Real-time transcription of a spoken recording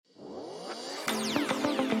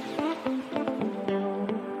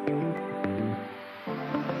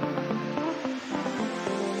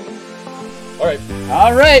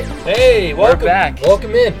All right. Hey, welcome. We're back.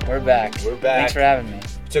 Welcome in. We're back. We're back. Thanks for having me.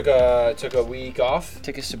 Took a week off.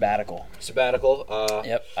 Took a sabbatical.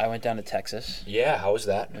 Yep. I went down to Texas. Yeah, how was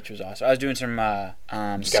that? Which was awesome. I was doing some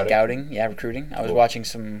scouting. Yeah, recruiting. I was watching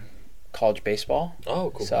some college baseball.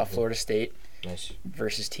 Oh, cool. Saw Florida State Nice.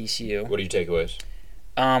 versus TCU. What are your takeaways?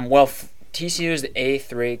 TCU is the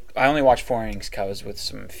A3. I only watched 4 innings because I was with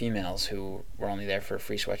some females who were only there for a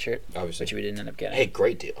free sweatshirt. Obviously. Which we didn't end up getting. Hey,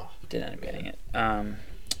 great deal. Didn't end up getting it.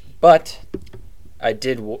 But I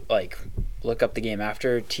did look up the game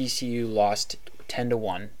after. TCU lost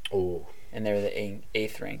 10-1. Oh. And they were the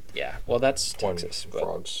 8th ranked. Yeah. Well, that's Texas.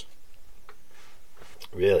 Frogs.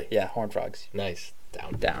 Really? Yeah, Horned Frogs. Nice.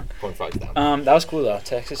 Down. Horned Frogs down. That was cool though.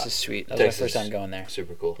 Texas is sweet. That was my first time going there.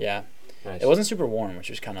 Super cool. Yeah. Nice. It wasn't super warm,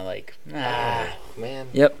 which was kind of like, man.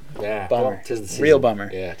 Yep. Yeah. Bummer. Well, 'tis the season. Real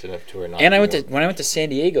bummer. Yeah, to enough tour. Not And when I went to San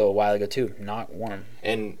Diego a while ago too, not warm.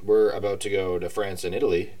 And we're about to go to France and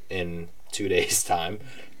Italy in 2 days' time.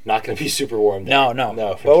 Not going to be super warm there.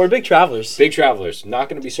 No. Well, we're big travelers. Big travelers. Not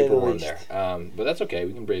going to be Say super the warm least. there. But that's okay.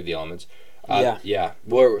 We can brave the elements. Yeah.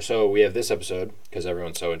 So we have this episode, because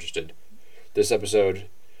everyone's so interested. This episode,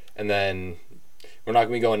 and then we're not going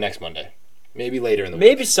to be going next Monday. Maybe later in the week.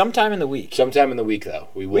 Maybe sometime in the week. Sometime in the week, though.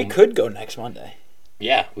 We could go next Monday.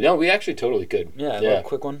 Yeah. We actually totally could. Yeah, a little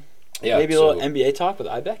quick one. Yeah. Maybe a little NBA talk with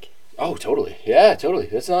Ibeck. Oh, totally. Yeah, totally.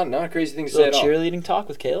 That's not a crazy thing to say at all. Cheerleading talk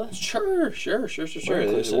with Kayla. Sure.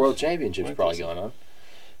 There's a World Championships probably going on.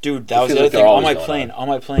 Dude, that was feel the other like they're thing. always On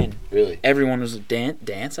my plane. Really? Everyone was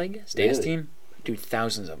dance, I guess. Dance Really? team. Dude,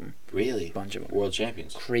 thousands of them. Really? Bunch of them. World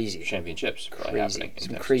champions. Crazy. Championships probably Crazy. happening. in Some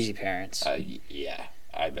Texas. crazy parents. Yeah,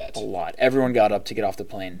 I bet. A lot. Everyone got up to get off the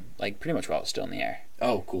plane, pretty much while it was still in the air.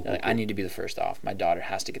 Oh, cool. They're like, I need to be the first off. My daughter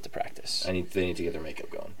has to get to practice. They need to get their makeup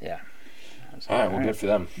going. Yeah. All right, well, good for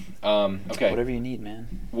them. Okay. Whatever you need,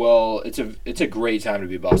 man. Well, it's a great time to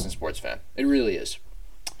be a Boston sports fan. It really is.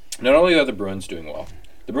 Not only are the Bruins doing well,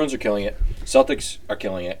 the Bruins are killing it. Celtics are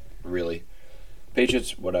killing it, really.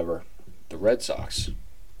 Patriots, whatever. The Red Sox.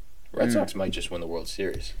 Red Sox might just win the World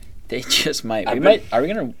Series. They just might. Are we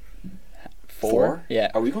gonna four?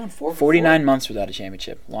 Yeah. Are we going 4 for 49 months without a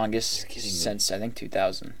championship. Longest kidding me. since I think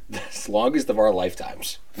 2000. That's the longest of our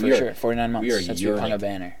lifetimes. For sure. 49 months we are since we hung a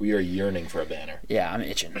banner. We are yearning for a banner. Yeah, I'm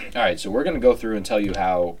itching. All right, so we're going to go through and tell you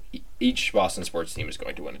how each Boston sports team is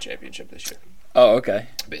going to win a championship this year. Oh, okay.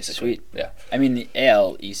 Basically. Sweet. Yeah. I mean, the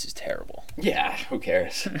AL East is terrible. Yeah, who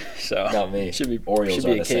cares? So Not me. Should be Orioles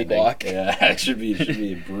a ascending. cakewalk. Yeah, it should be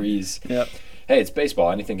a breeze. Yep. Hey, it's baseball.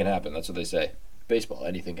 Anything can happen. That's what they say. Baseball.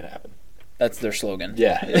 Anything can happen. That's their slogan.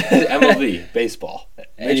 Yeah. MLB. Baseball.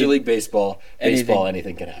 Major League Baseball. Baseball.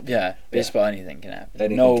 Anything can happen. Yeah. Baseball. Anything can happen.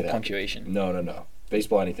 Anything no can happen. punctuation. No.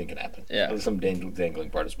 Baseball. Anything can happen. Yeah. There's some dangling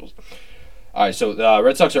participles. All right, so the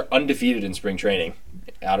Red Sox are undefeated in spring training.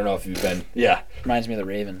 I don't know if you've been. Yeah. Reminds me of the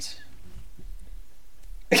Ravens.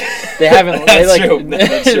 They haven't. That's true.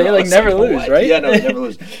 That's true. They never lose, What? right? Yeah, no, never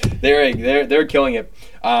lose. They're killing it.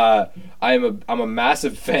 I'm a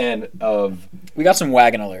massive fan of. We got some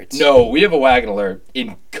wagon alerts. No, we have a wagon alert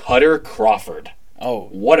in Cutter Crawford. Oh,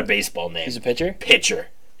 What a baseball name. he's a pitcher. Pitcher.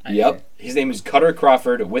 Yep. His name is Cutter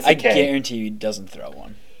Crawford with a I K. guarantee you he doesn't throw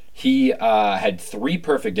one. He had 3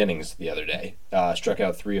 perfect innings the other day. Struck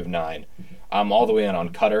out 3 of 9. I'm all the way in on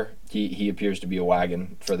Cutter. He appears to be a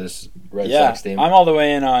wagon for this Red Sox team. I'm all the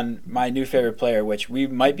way in on my new favorite player, which we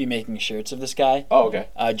might be making shirts of this guy. Oh, okay.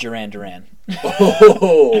 Duran.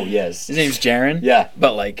 Oh, yes. His name's Jaron. Yeah.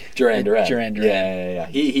 But like Duran. Yeah.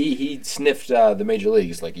 He sniffed the major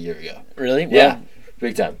leagues like a year ago. Really? Well, Yeah.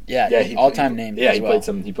 Big time. Yeah, all-time name Yeah, as he well. played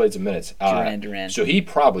some minutes. Duran. So he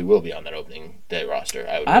probably will be on that opening day roster.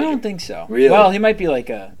 I don't think so. Really? Well, he might be like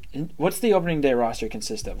a. What's the opening day roster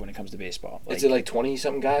consist of when it comes to baseball? Is it like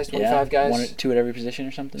 20-something guys, 25 guys? 1 or 2 at every position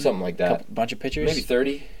or something? Something like that. Bunch of pitchers? Maybe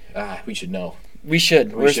 30? We should know. We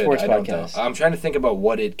should. We're a sports I don't know. podcast. I'm trying to think about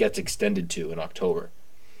what it gets extended to in October.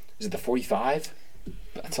 Is it the 45?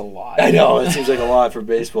 That's a lot. I know, it seems like a lot for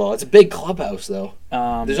baseball. It's a big clubhouse, though.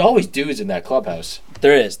 Um, There's always dudes in that clubhouse.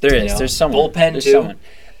 There is. You know? There's someone. Bullpen, There's too. someone.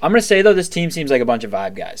 I'm going to say, though, this team seems like a bunch of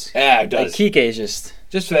vibe guys. Yeah, it does. Like, Kike is just...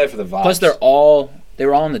 Just there for the vibes. Plus, they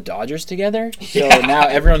were all in the Dodgers together. So Yeah, now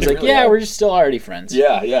everyone's they like, really yeah, are. we're just still already friends.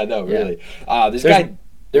 Yeah, no, really.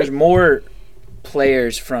 There's more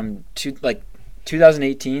players from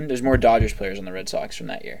 2018. There's more Dodgers players on the Red Sox from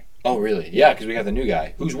that year. Oh, really? Yeah, because we got the new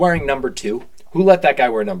guy. Who's wearing number 2? Who let that guy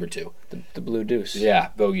wear number 2? The Blue Deuce. Yeah,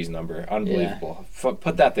 Bogey's number. Unbelievable.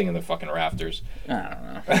 Put that thing in the fucking rafters. I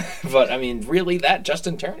don't know. But, I mean, really, that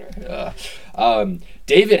Justin Turner?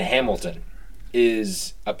 David Hamilton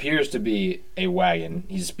appears to be a wagon.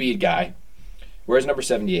 He's a speed guy. Wears number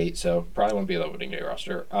 78, so probably won't be on the opening day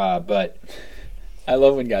roster. But I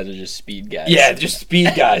love when guys are just speed guys. yeah, just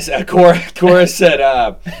speed guys. Cora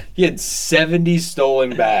said he had 70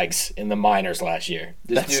 stolen bags in the minors last year.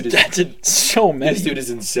 So many. This dude is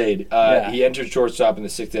insane. He entered shortstop in the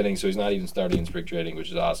 6th inning, so he's not even starting in spring training, which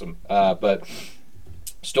is awesome. But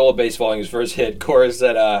stole a base following his first hit. Cora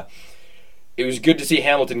said it was good to see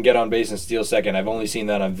Hamilton get on base and steal second. I've only seen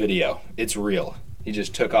that on video. It's real. He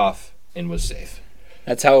just took off and was safe.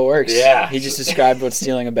 That's how it works. Yeah. He just described what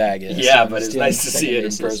stealing a bag is. Yeah, but it's nice to see it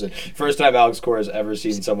in person. First time Alex Cora has ever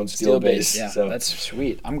seen someone steal a base. Yeah, so that's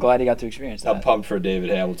sweet. I'm glad he got to experience that. I'm pumped for David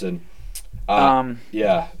Hamilton.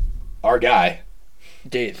 Yeah. Our guy.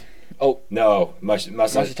 Dave. Oh. No.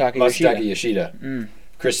 Masataka Yoshida.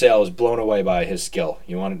 Chris Sale was blown away by his skill.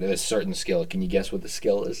 You wanted a certain skill. Can you guess what the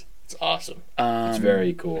skill is? It's awesome. It's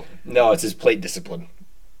very cool. No, it's his plate discipline.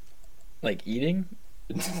 Like eating?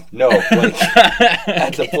 No, like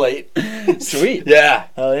at the plate. Sweet. Yeah.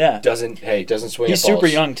 Hell yeah. Doesn't swing. He's super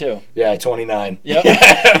young too. Yeah, 29. Yep.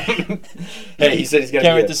 Hey, he said he's gonna.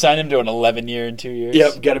 Can't wait to sign him to an 11-year in 2 years.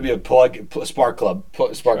 Yep, got to be a spark car.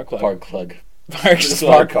 A smart car. A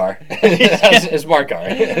smart car.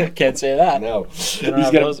 Can't say that. No, They don't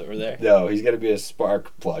have those over there. No, he's gonna be a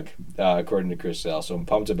spark plug, according to Chris Sale. So I'm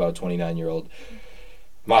pumped about 29-year-old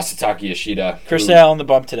Masataka Yoshida. Chris Sale on the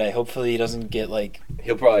bump today. Hopefully he doesn't get like.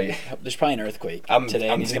 He'll probably. There's probably an earthquake today,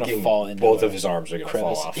 I'm and he's thinking gonna fall into both of his arms are gonna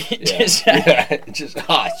fall off. Yeah. Just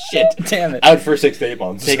shit. Damn it. Out for 6 to 8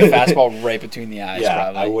 months. Take a fastball right between the eyes. Yeah,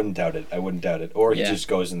 probably. I wouldn't doubt it. Or he just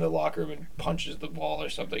goes in the locker room and punches the wall or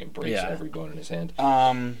something and breaks every bone in his hand.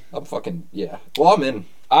 I'm fucking Well, I'm in.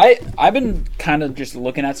 I've been kind of just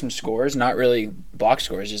looking at some scores, not really box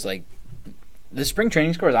scores, just like the spring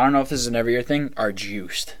training scores. I don't know if this is an every year thing. Are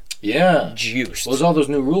juiced. Yeah, juiced. Well, there's all those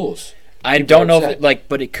new rules. I don't know if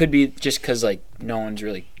but it could be just because like no one's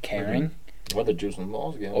really caring. Or the juice in the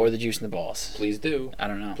balls again. Or the juice in the balls. Please do. I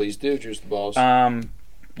don't know. Please do juice the balls.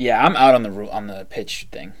 Yeah, I'm out on the pitch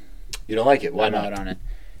thing. You don't like it? Why I'm not? out on it.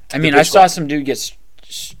 I mean, I saw some dude get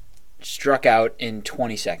struck out in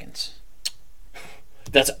 20 seconds.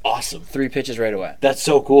 That's awesome. 3 pitches right away. That's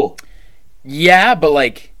so cool. Yeah, but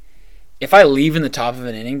like. If I leave in the top of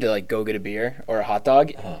an inning to like go get a beer or a hot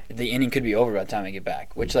dog, the inning could be over by the time I get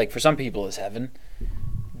back. Which like for some people is heaven,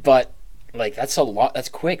 but like that's a lot. That's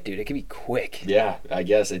quick, dude. It can be quick. Yeah, I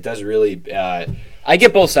guess it does really. I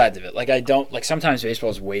get both sides of it. Like I don't like sometimes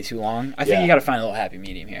baseball is way too long. I think you got to find a little happy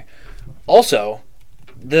medium here. Also,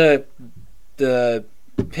 the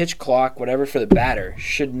pitch clock, whatever for the batter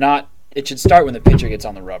should not. It should start when the pitcher gets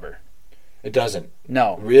on the rubber. It doesn't.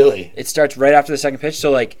 No. Really? It starts right after the second pitch. So,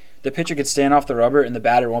 like, the pitcher could stand off the rubber and the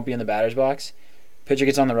batter won't be in the batter's box. Pitcher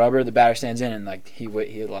gets on the rubber, the batter stands in, and, like, he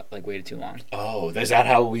waited too long. Oh, is that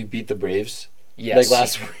how we beat the Braves? Yes. Like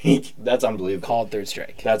last week? That's unbelievable. Called third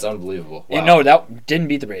strike. That's unbelievable. Wow. No, that didn't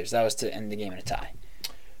beat the Braves. That was to end the game in a tie.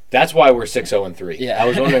 That's why we're 6-0-3. Yeah. I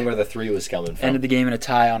was wondering where the 3 was coming from. Ended the game in a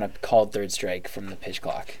tie on a called third strike from the pitch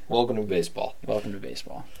clock. Welcome to baseball. Welcome to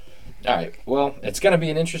baseball. All right. Well, it's going to be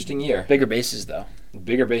an interesting year. Bigger bases, though.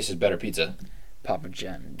 Bigger bases, better pizza. Papa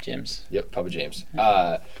Jim's. Yep, Papa James.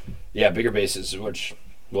 Bigger bases, which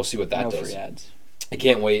we'll see what that does. Free ads. I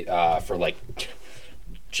can't wait for, like,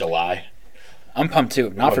 July. I'm pumped, too.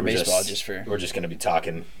 Not for baseball, just for... We're just going to be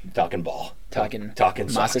talking ball. Talking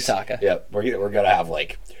Masataka. Yep. We're going to have,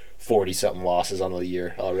 like, 40-something losses on the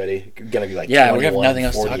year already. Going to be, like, yeah, we have nothing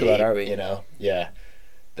else to talk about, are we? You know? Yeah.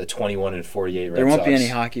 The 21-48 Red Sox. There won't be any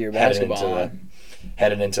hockey or basketball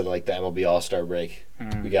heading into like the MLB All-Star break.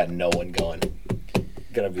 We got no one going.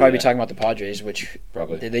 Gonna be probably talking about the Padres, which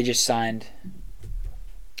probably they just signed.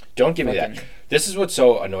 Don't give me that. This is what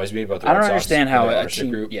so annoys me about the Red Sox. I don't understand how a ownership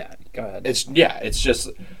team. Group. Yeah, go ahead. It's just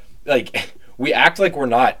like we act like we're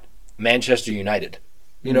not Manchester United.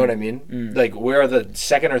 You know what I mean? Like we're the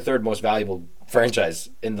second or third most valuable franchise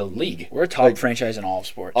in the league. We're a top franchise in all of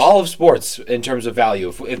sports. All of sports in terms of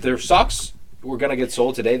value. If their Sox were gonna get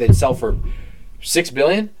sold today, they'd sell for $6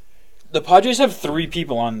 billion. The Padres have 3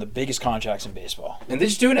 people on the biggest contracts in baseball, and they're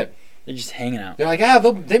just doing it. They're just hanging out. They're like,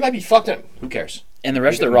 they might be fucked up. Who cares? And the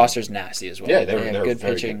rest of the roster's nasty as well. Yeah, they're good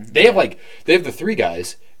pitching. Good. They have the 3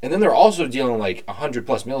 guys, and then they're also dealing like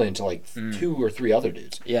 $100+ million to like 2 or 3 other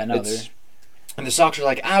dudes. Yeah, no, and the Sox are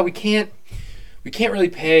like, we can't really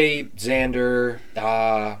pay Xander.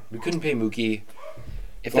 We couldn't pay Mookie.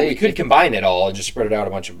 We could combine it all and just spread it out a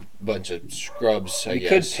bunch of scrubs. We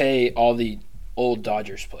could pay all the old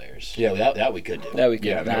Dodgers players. Yeah, that we could do. That we could.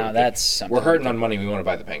 Yeah, that's something. We're hurting on money. We want to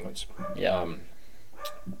buy the Penguins. Yeah.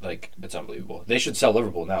 Like it's unbelievable. They should sell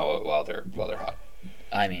Liverpool now while they're hot.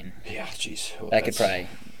 I mean, yeah, jeez. That could probably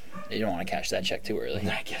You don't want to cash that check too early.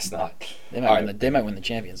 I guess not. They might win the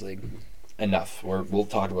Champions League. Enough. We'll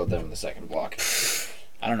talk about them in the second block.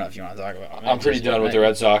 I don't know if you want to talk about them. I'm pretty done with the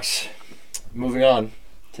Red Sox. Moving on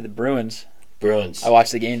to the Bruins. Bruins. I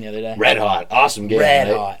watched the game the other day. Red hot. Awesome game.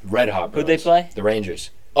 Red hot. Who'd they play? The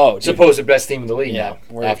Rangers. Oh, dude. Supposed the best team in the league Yeah.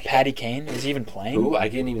 now. Patty Kane is he even playing? Who? I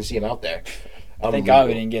didn't even see him out there. Thank God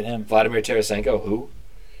we didn't get him. Vladimir Tarasenko. Who?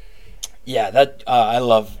 Yeah, that I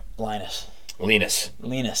love Linus. Linus.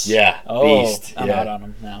 Yeah. Oh, Beast. I'm out on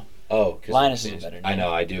him now. Oh, Linus is a better name. I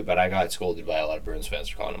know, I do, but I got scolded by a lot of Bruins fans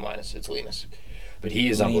for calling him Linus. It's Linus. But he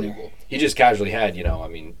is unbelievable. He just casually had,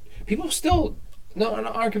 people still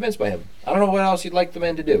aren't convinced by him. I don't know what else you'd like the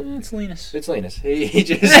man to do. It's Linus. It's Linus. He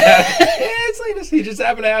just it's Linus. He just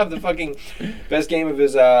happened to have the fucking best game of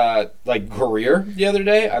his career the other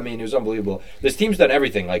day. I mean, it was unbelievable. This team's done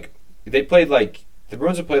everything. Like they played the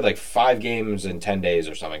Bruins have played 5 games in 10 days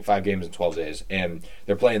or something, 5 games in 12 days, and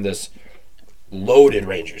they're playing this loaded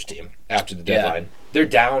Rangers team after the deadline. Yeah. They're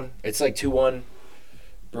down. It's 2-1.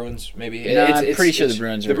 Bruins, maybe. I'm pretty sure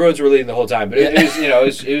the Bruins were leading the whole time, but it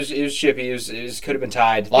was it was chippy. It could have been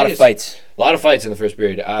tied. A lot of fights in the first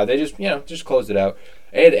period. They just closed it out.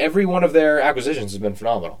 And every one of their acquisitions has been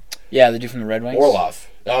phenomenal. Yeah, the dude from the Red Wings. Orlov.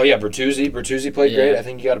 Oh yeah, Bertuzzi played great. I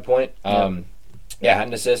think he got a point. Had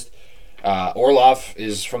an assist. Orlov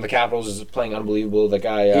is from the Capitals, is playing unbelievable. That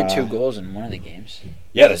guy. He had 2 goals in one of the games.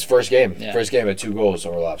 Yeah, that's first game. Yeah. First game at 2 goals,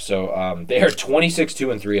 Orlov. So they are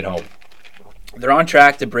 26-2-3 at home. They're on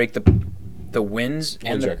track to break the wins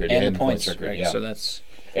and the points record. Right? Yeah. So that's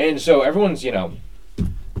everyone's I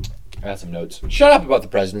got some notes. Shut up about the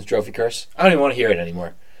President's Trophy curse. I don't even want to hear it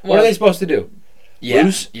anymore. What are they supposed to do? Yeah.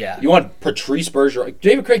 Lose? Yeah. You want Patrice Bergeron?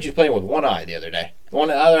 David Krejci's playing with one eye the other day. The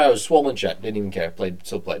other eye was swollen shut. Didn't even care.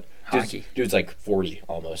 Still played. Hockey. Dude's 40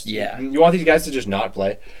 almost. Yeah. You want these guys to just not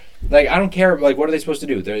play? I don't care. What are they supposed to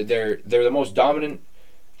do? They're the most dominant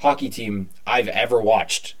hockey team I've ever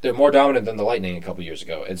watched. They're more dominant than the Lightning a couple years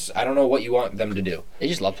ago. I don't know what you want them to do. They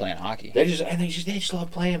just love playing hockey. They just love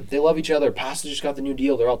playing. They love each other. Pasta just got the new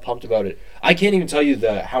deal. They're all pumped about it. I can't even tell you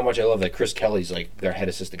how much I love that Chris Kelly's their head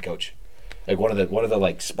assistant coach. One of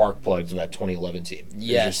the spark plugs of that 2011 team.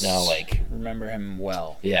 Yes. Just now remember him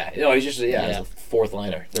well. Yeah. He's just he's a third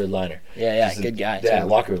liner. Yeah, good guy. Yeah,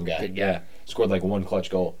 locker room guy. Good guy. Yeah. Scored one clutch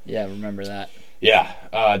goal. Yeah, remember that.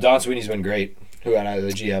 Yeah. Don Sweeney's been great. Who got out of the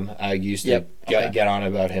GM. I used to get on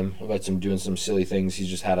about him, about doing some silly things. He's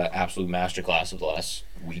just had an absolute masterclass of the last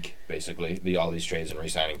week, basically. All these trades and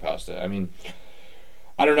re-signing Pasta. I mean,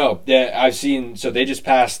 I don't know. I've seen, so they just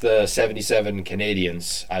passed the 77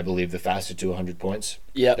 Canadians, I believe, the fastest to 100 points.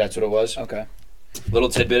 Yeah. That's what it was. Okay. Little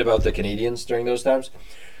tidbit about the Canadians during those times.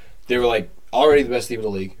 They were already the best team in the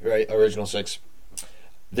league, right? Original 6.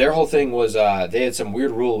 Their whole thing was they had some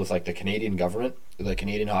weird rule with the Canadian government, the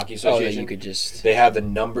Canadian Hockey Association. Oh, that you could just... They had the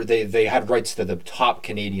number. They had rights to the top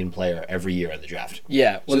Canadian player every year in the draft.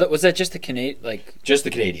 Yeah. Was that just the Canadian? Just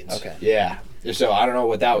the Canadians. Okay. Yeah. So I don't know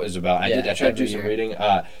what that was about. I tried to do some reading.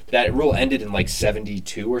 That rule ended in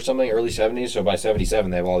 72 or something, early 70s. So by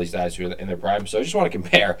 77, they have all these guys who are in their prime. So I just want to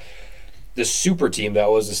compare the super team that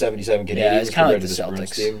was the 77 Canadians. Yeah, it's kind of like the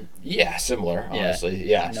Celtics Celtics. Team. Yeah, similar, honestly.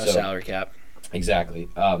 Yeah. No salary cap. Exactly.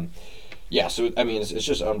 So I mean, it's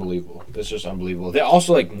just unbelievable. It's just unbelievable. They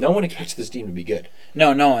also no one expects this team to be good.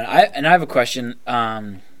 No one. I have a question.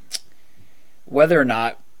 Whether or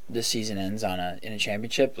not this season ends in a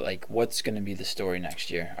championship, what's going to be the story next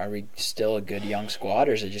year? Are we still a good young squad,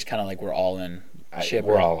 or is it just kind of we're all in?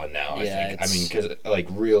 We're all in now. I think. I mean, because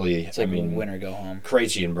really, it's win or go home.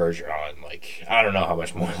 Krejci and Bergeron, I don't know how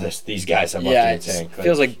much more of these guys have left in the tank. It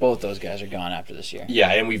feels like both those guys are gone after this year.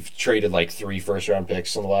 Yeah, and we've traded 3 first-round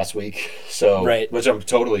picks in the last week, so which I'm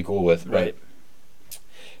totally cool with. Right.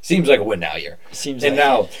 Seems like a win now year.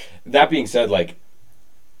 Now, that being said,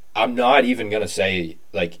 I'm not even gonna say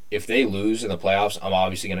if they lose in the playoffs, I'm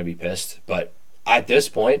obviously gonna be pissed, but at this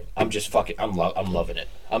point, I'm just I'm loving it.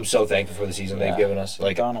 I'm so thankful for the season they've given us.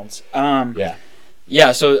 McDonald's.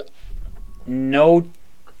 Yeah. So no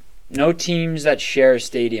teams that share a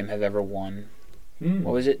stadium have ever won.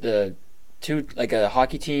 What was it? The two, a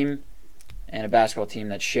hockey team and a basketball team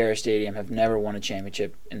that share a stadium have never won a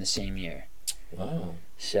championship in the same year. Wow.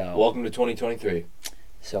 So welcome to 2023.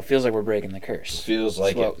 So it feels like we're breaking the curse. Feels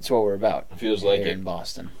like it. It's what we're about. Feels like it in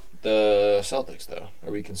Boston. The Celtics, though,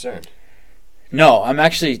 are we concerned? No, I'm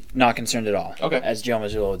actually not concerned at all. Okay. As Joe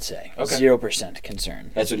Mazzulla would say. Okay. 0%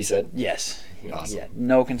 concern. That's what he said? Yes. Awesome. Yeah,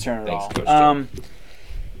 no concern at all. Coach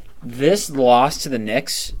this loss to the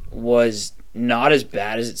Knicks was not as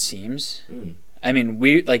bad as it seems. I mean,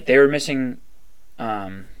 they were missing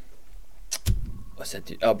what's that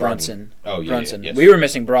dude? Oh, Brunson. Oh, yeah. Brunson. Yes. We were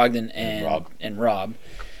missing Brogdon Rob. and Rob.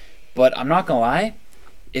 But I'm not going to lie.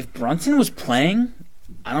 If Brunson was playing,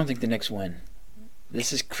 I don't think the Knicks win.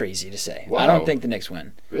 This is crazy to say. Wow. I don't think the Knicks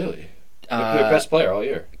win. Really? Their best player all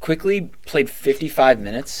year. Quickly played 55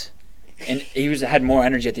 minutes, and he had more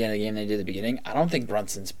energy at the end of the game than he did at the beginning. I don't think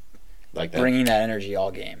Brunson's Like that. bringing that energy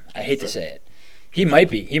all game. I hate to say it. He might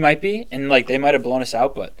be, and like they might have blown us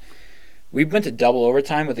out, but we went to double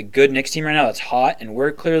overtime with a good Knicks team right now that's hot, and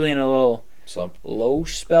we're clearly in a little Slump. low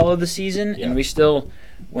spell of the season, Yeah. and we still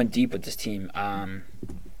went deep with this team.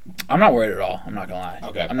 I'm not worried at all. I'm not gonna lie.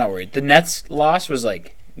 Okay. I'm not worried. The Nets loss was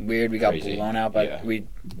like weird. We got Crazy. blown out by Yeah.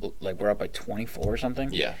 we're up by 24 or something.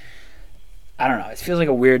 Yeah. I don't know. It feels like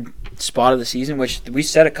a weird spot of the season, which we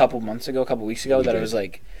said a couple weeks ago, We that did. it was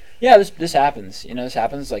like, yeah, this happens. This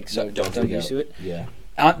happens. Like, so don't freak get used out. to it.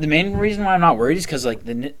 Yeah. The main reason why I'm not worried is because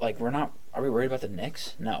we're not. Are we worried about the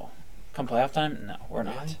Knicks? No. Come playoff time, no, we're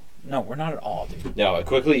not. Really? No, we're not at all, dude. No,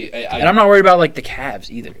 quickly. And I'm not worried about like the Cavs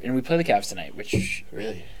either. And we play the Cavs tonight, which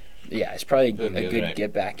Really? yeah, it's probably Good the a other good night.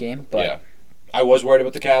 get back game. But Yeah. I was worried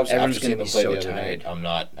about the Cavs. Everyone's After seeing gonna them be play so the other tired. night, I'm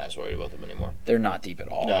not as worried about them anymore. they're not deep at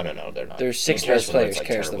all. No, they're not. There's six And best Karis players. LeVert's,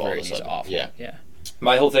 Karis terrible all of a LeVert, he's sudden. awful. Yeah. Yeah.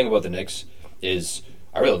 My whole thing about the Knicks is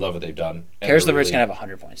I really love what they've done. And Karis they're LeVert's really- gonna have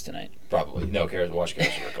 100 points tonight. Probably. No, watch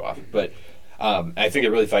Karis LeVert go off. But I think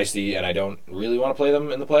they're really feisty, and I don't really want to play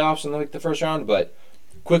them in the playoffs in the first round, but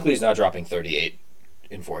quickly is not dropping 38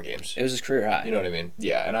 in 4 games. It was his career high. You know what I mean?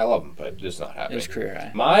 Yeah, and I love him, but it's not It happening. was career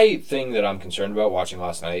high. My thing that I'm concerned about watching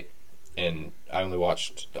last night, and I only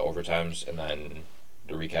watched the overtimes and then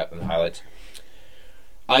the recap and the highlights.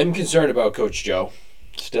 I'm concerned about Coach Joe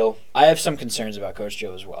still. I have some concerns about Coach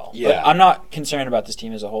Joe as well. Yeah. But I'm not concerned about this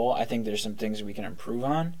team as a whole. I think there's some things we can improve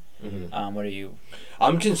on. Mm-hmm. What are you?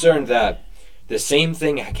 I'm concerned that the same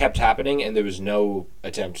thing kept happening and there was no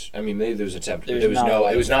attempt. I mean, maybe there was attempt, but There's there was not no.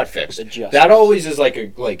 like It was not fixed. adjustments. That always is like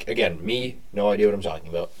again, me, no idea what I'm talking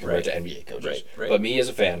about compared Right. to NBA coaches. Right. But me as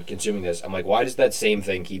a fan consuming this, I'm like, why does that same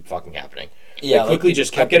thing keep fucking happening? Yeah, They quickly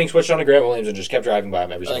just kept getting switched on to Grant Williams and just kept driving by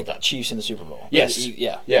him every single like time. Chiefs in the Super Bowl. Yes.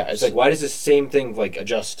 Yeah. Yeah, it's like, why does this same thing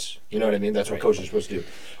adjust? You know what I mean? That's what coaches are supposed to do.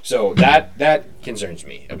 So that concerns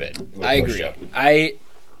me a bit. with I Coach agree. Joe.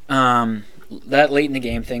 That late in the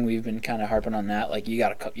game thing, we've been kind of harping on that. Like you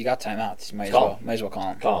got timeouts. Might as well call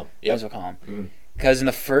them. Calm. Might as well call them. Mhm. Because in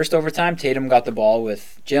the first overtime, Tatum got the ball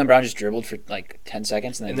with Jaylen Brown just dribbled for like 10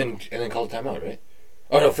 seconds And then called timeout, right?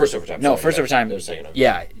 Oh no, first overtime. No, Sorry, first yeah. overtime. That was second overtime.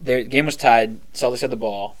 Yeah, the game was tied. Celtics had the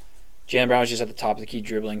ball. Jaylen Brown was just at the top of the key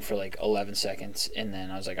dribbling for like 11 seconds. And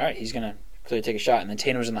then I was like, all right, he's going to clearly take a shot. And then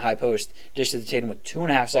Tatum was in the high post, dished it to Tatum with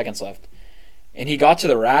 2.5 seconds left. And he got to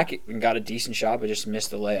the rack and got a decent shot, but just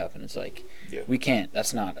missed the layup. And it's like, Yeah. we can't.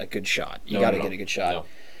 That's not a good shot. You No, got to no, get a good shot. no.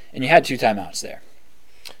 And you had 2 timeouts there.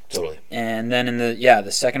 Totally. And then in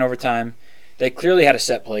the second overtime, they clearly had a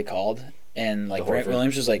set play called. And like Grant Horford.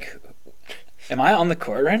 Williams was like, am I on the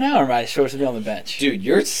court right now or am I supposed to be on the bench? Dude,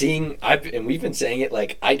 you're seeing. And we've been saying it.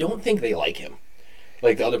 Like, I don't think they like him.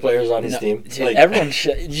 Like the other players on his team. Dude, Like, everyone.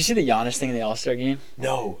 Did you see the Giannis thing in the All-Star game?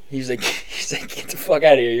 No. He's like, get the fuck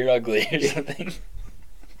out of here. You're ugly or something.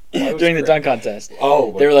 That was During the great. dunk contest,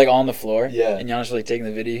 Oh. they were like on the floor. Yeah. And Giannis was like taking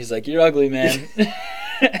the video. He's like, "You're ugly, man."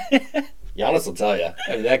 Giannis will tell you.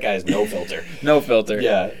 I mean, that guy has no filter. No filter.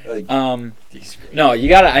 Yeah. Like, he's great. No, you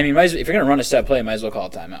gotta. I mean, if you're gonna run a set play, you might as well call a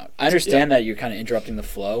timeout. I understand that you're kind of interrupting the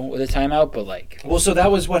flow with a timeout, but like Well, so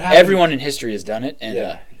that was what happened. everyone in history has done it, and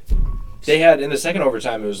Yeah. They had in the second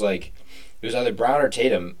overtime. It was either Brown or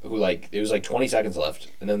Tatum who it was like 20 seconds left,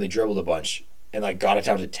 and then they dribbled a bunch and got it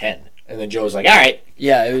down to 10, and then Joe was like, "All right."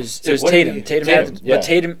 yeah, it was what did Tatum. he- Tatum Tatum, had, yeah. but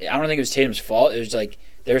Tatum. I don't think it was Tatum's fault. It was like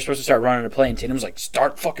they were supposed to start running a play, and Tatum was like,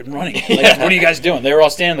 "Start fucking running!" Like, Yeah. what are you guys doing? They were all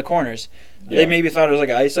standing in the corners. Yeah. They maybe thought it was like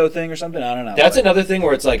an ISO thing or something. I don't know. That's but- another thing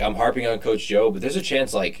where it's like I'm harping on Coach Joe, but there's a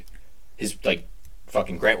chance his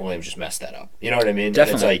fucking Grant Williams just messed that up. You know what I mean?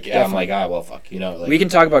 Definitely, And it's I'm definitely. like, ah, well, fuck. You know, We can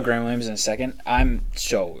talk about Grant Williams in a second. I'm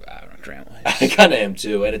so out on Grant Williams. I kind of am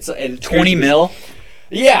too, and it's 20 mil.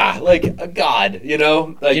 Yeah, God, you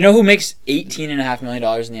know. Like, You know who makes $18.5 million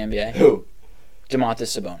in the NBA? who?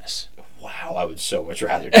 Demontis Sabonis. Wow, I would so much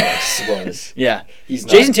rather do Sabonis. Yeah. He's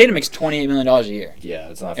not. Jason Tatum makes $28 million a year. Yeah,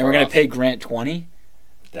 it's not. And we're going to pay Grant 20?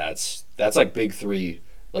 That's like big three.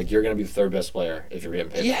 Like you're gonna be the third best player if you're getting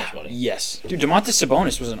paid that much money. Yes. Dude, Demontis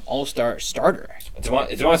Sabonis was an all-star starter.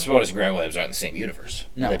 Demontis Sabonis and Grant Williams aren't in the same universe.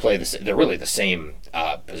 No. They play they're really the same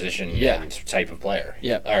position Yeah. and type of player.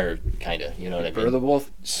 Yeah. Or kind of, you know what I They're mean? both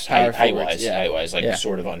power Height forwards. wise, Yeah. Yeah.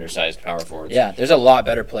 sort of undersized power forwards. Yeah, there's a lot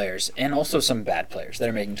better players and also some bad players that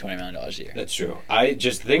are making $20 million a year. That's true. The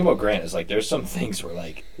thing about Grant is there's some things where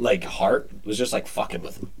like Hart was just fucking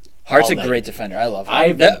with him. Hart's all a night. great defender. I love him.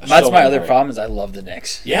 I've That's so my other worried. problem is I love the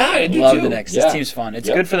Knicks. Yeah, I do love too. the Knicks. Yeah. This team's fun. It's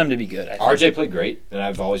good for them to be good. I think. RJ played great, and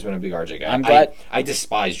I've always been a big RJ guy. I'm glad. I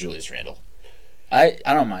despise Julius Randle. I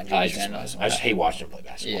don't mind. I Julius Randle. just hate watching him play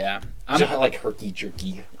basketball. Yeah. I like herky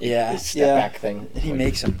jerky. Yeah. His step back thing. He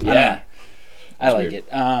makes them. Yeah. I like weird.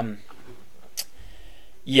 it.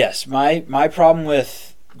 Yes, my problem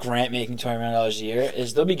with Grant making $20 million a year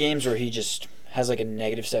is there'll be games where he just has like a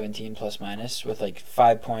negative 17 plus minus with like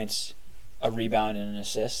 5 points, a rebound, and an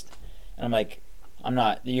assist. And I'm like,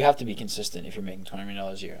 you have to be consistent if you're making $20 million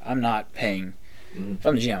a year. I'm not paying, if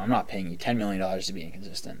I'm the GM, I'm not paying you $10 million to be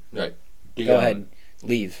inconsistent. Right. Go ahead,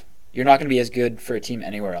 leave. You're not going to be as good for a team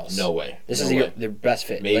anywhere else. No way. This is their best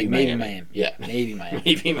fit. Maybe Miami. Yeah. Maybe Miami.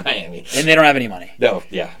 Maybe Miami. And they don't have any money. No,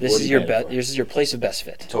 yeah. This is your place of best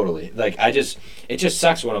fit. Totally. Like it just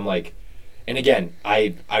sucks when I'm like, and again,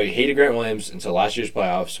 I hated Grant Williams until last year's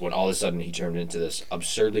playoffs when all of a sudden he turned into this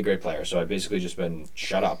absurdly great player. So I've basically just been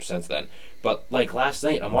shut up since then. But like last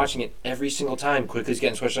night, I'm watching it every single time. Quickly's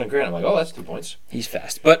getting switched on Grant. I'm like, oh, that's 2 points. He's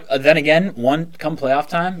fast. But then again, come playoff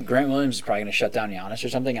time, Grant Williams is probably going to shut down Giannis or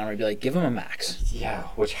something. I'm going to be like, give him a max. Yeah.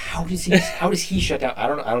 Which how does he shut down? I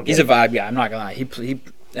don't. He's a vibe guy. I'm not going to lie. He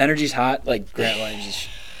energy's hot. Like Grant Williams.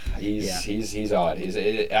 He's odd.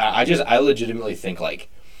 I legitimately think like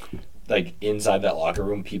inside that locker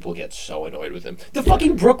room, people get so annoyed with him. The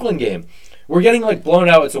fucking Brooklyn game. We're getting like blown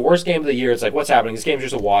out. It's the worst game of the year. It's like, what's happening? This game's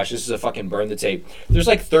just a wash. This is a fucking burn the tape. There's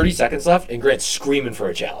like 30 seconds left, and Grant's screaming for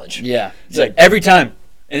a challenge. Yeah. It's like every time.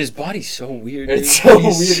 And his body's so weird. Dude. It's so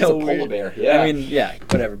weird. So It's a weird. polar bear. Yeah. I mean, yeah,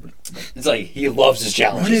 whatever. It's like he loves his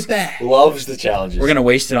challenges. Run it back. Loves the challenges. We're gonna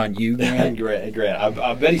waste it on you, Grant. Grant.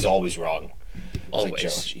 I bet he's always wrong. Always.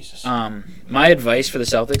 Like, Jesus. My advice for the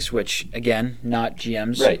Celtics, which again, not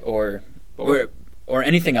GMs Right. or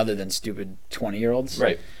anything other than stupid 20-year-olds.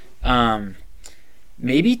 Right.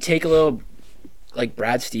 Maybe take a little, like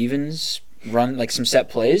Brad Stevens, run like some set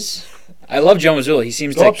plays. I love Joe Mazzulla. He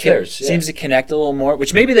seems seems to connect a little more,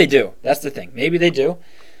 which maybe they do. That's the thing. Maybe they do,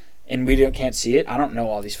 and we can't see it. I don't know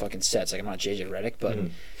all these fucking sets. Like I'm not JJ Redick, but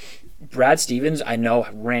Brad Stevens, I know,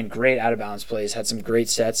 ran great out of bounds plays, had some great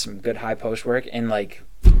sets, some good high post work, and like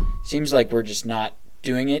seems like we're just not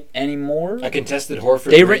doing it anymore. I contested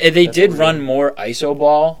Horford. They did run more ISO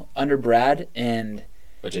ball under Brad, and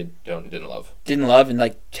which I didn't love. Didn't love, and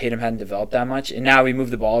like Tatum hadn't developed that much, and now we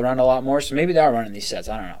move the ball around a lot more, so maybe they are running these sets.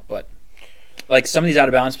 I don't know, but like some of these out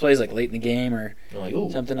of bounds plays, like late in the game or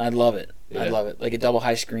something, I'd love it. Yeah. I'd love it, like a double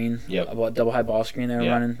high screen, a double high ball screen they were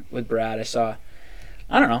running with Brad. I saw.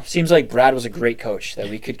 I don't know. Seems like Brad was a great coach that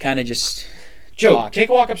we could kind of just. Joe, take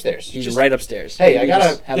a walk upstairs. He's just right upstairs. Hey, I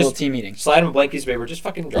gotta have a little team meeting. Slide him a blank piece of paper. Just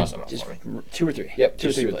fucking draw something just for me. 2 or 3. Yep, 2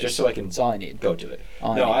 or 3 plays. just so I can. That's all I need. Go to it.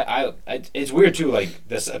 I it's weird too. Like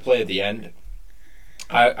this play at the end.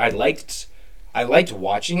 I liked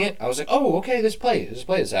watching it. I was like, oh, okay, this play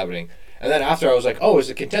is happening. And then after I was like, oh, is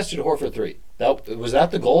it contested Horford 3? Was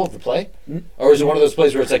that the goal of the play? Or is it one of those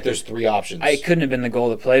plays where it's like there's 3 options? It couldn't have been the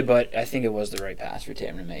goal of the play, but I think it was the right pass for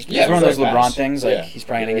Tatum to make. Yeah, it's one of those LeBron pass. things. Like he's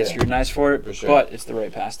probably gonna get scrutinized for it, sure. but it's the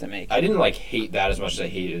right pass to make. I didn't like hate that as much as I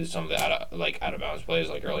hated some of the out of bounds plays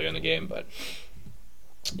like earlier in the game, but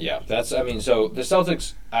yeah, so the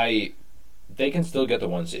Celtics, they can still get the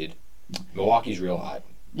 1 seed. Milwaukee's real hot.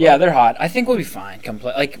 Yeah, they're hot. I think we'll be fine.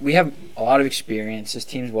 Like we have a lot of experience. This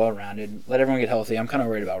team's well rounded. Let everyone get healthy. I'm kind of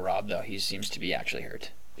worried about Rob though. He seems to be actually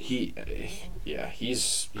hurt. He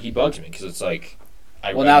bugs me because it's like.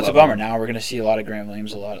 Now it's a bummer. Now we're gonna see a lot of Grant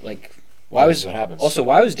Williams. Why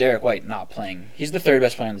was Derek White not playing? He's the 3rd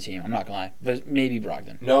best player on the team. I'm not gonna lie, but maybe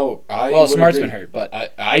Brogdon. No, Smart's been hurt, but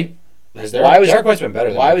Derek White's been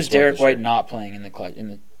better. Why was Derek White not playing in the clutch?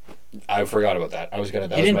 I forgot about that.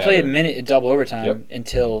 He didn't play a minute at double overtime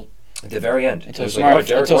until at the very end. Until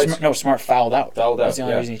Smart fouled out. That's the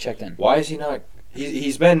only reason he checked in. Why is he not?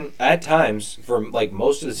 He's been at times for like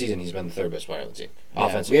most of the season. He's been the 3rd best player on the team.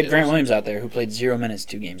 Offensively, we had Grant Williams out there who played 0 minutes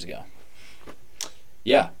 2 games ago.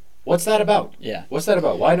 Yeah, what's that about? Yeah, what's that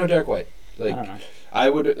about? Why no Derek White? Like, I don't know. I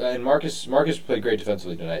would, and Marcus played great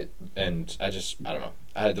defensively tonight, and I don't know.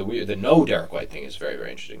 The no Derek White thing is very,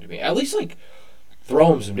 very interesting to me. At least like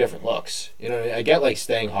throw him some different looks. You know, I get like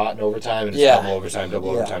staying hot in overtime and it's double overtime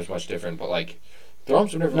is much different, but like throw him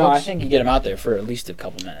some different looks. I think you get him out there for at least a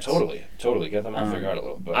couple minutes. Totally get them out and figure out a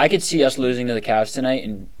little bit. I could see us losing to the Cavs tonight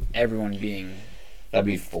and everyone being. That'd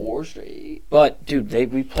be 4 straight. But dude,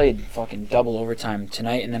 we played fucking double overtime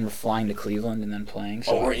tonight, and then we're flying to Cleveland and then playing.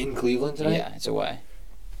 So we're in Cleveland tonight. Yeah, it's away.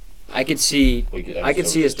 I could see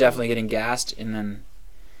us definitely getting gassed, and then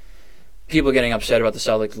people getting upset about the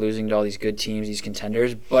Celtics losing to all these good teams, these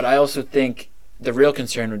contenders. But I also think the real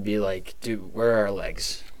concern would be like, dude, where are our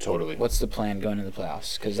legs? Totally. What's the plan going into the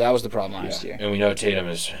playoffs? Because that was the problem last year. And we know Tatum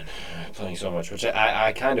is playing so much, which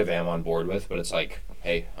I kind of am on board with, but it's like,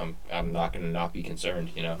 hey, I'm not going to not be concerned,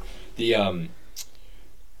 you know.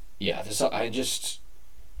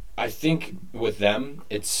 I think with them,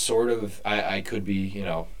 it's sort of, I could be, you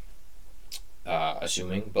know,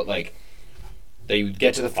 assuming, but like, they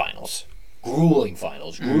get to the finals, grueling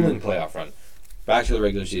playoff run, back to the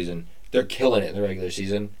regular season. They're killing it in the regular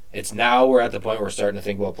season. It's now we're at the point where we're starting to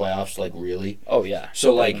think about playoffs, like really. Oh yeah.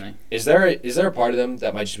 So like, definitely. is there a part of them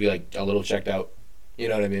that might just be like a little checked out? You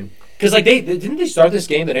know what I mean? Because like they didn't they start this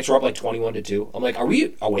game, the Knicks were up like 21-2. I'm like, are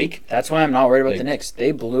we awake? That's why I'm not worried about Like, the Knicks.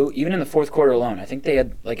 They blew even in the fourth quarter alone. I think they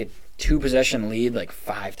had like a 2-possession lead like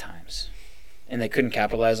 5 times, and they couldn't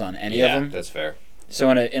capitalize on any of Yeah, them. that's fair. So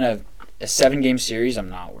in a 7-game series, I'm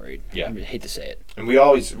not worried. Yeah. I hate to say it. And we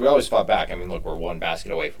always fought back. I mean, look, we're one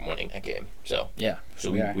basket away from winning that game. So Yeah.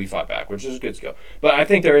 So we fought back, which is good to go. But I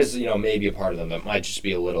think there is, you know, maybe a part of them that might just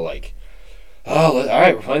be a little like, oh, all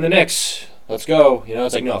right, we're playing the Knicks. Let's go. You know,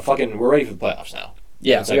 it's like, no, fucking, we're ready for the playoffs now.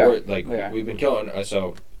 Yeah, it's like we've been killing.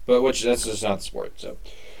 But which that's just not the sport. So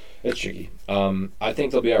it's tricky. I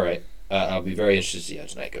think they'll be all right. I'll be very interested to see how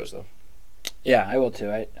tonight goes, though. Yeah, I will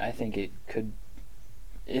too. I think it could.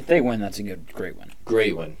 If they win, that's a great win.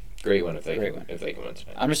 Great win if they can win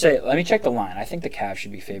tonight. I'm just saying. Let me check the line. I think the Cavs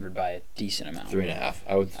should be favored by a decent amount. 3.5.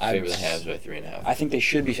 I would favor the Habs by 3.5. I think they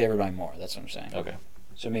should be favored by more. That's what I'm saying. Okay.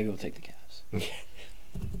 So maybe we'll take the Cavs.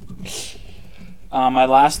 My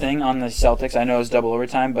last thing on the Celtics, I know it's double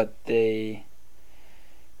overtime, but they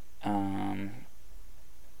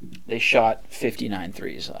shot 59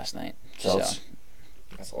 threes last night. So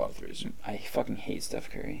that's a lot of threes. I fucking hate Steph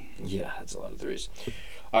Curry. Yeah, that's a lot of threes.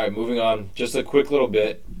 All right, moving on. Just a quick little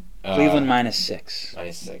bit. Cleveland -6.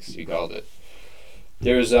 -6. You called it.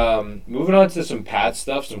 There's moving on to some Pat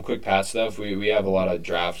stuff, some quick Pat stuff. We have a lot of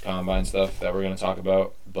draft combine stuff that we're going to talk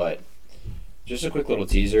about, but just a quick little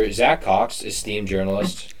teaser. Zach Cox, esteemed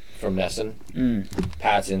journalist from Nesson,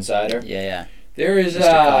 Pat's insider. Yeah. There is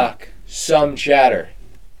some chatter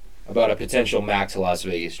about a potential Mac to Las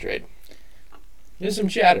Vegas trade. There's some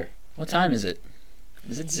chatter. What time is it?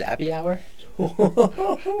 Is it Zappy hour?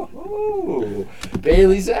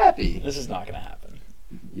 Bailey Zappi. This is not going to happen.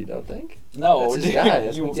 You don't think? No. That's his guy.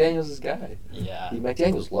 That's McDaniels' guy. Yeah.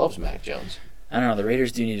 McDaniels loves Mac Jones. I don't know. The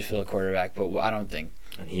Raiders do need to fill a quarterback, but I don't think.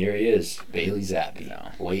 And here he is, Bailey Zappi,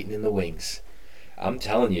 No. waiting in the wings. I'm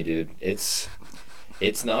telling you, dude, it's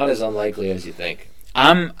not as unlikely as you think.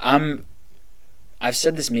 I've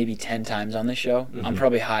said this maybe 10 times on this show. Mm-hmm. I'm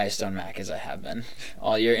probably highest on Mac as I have been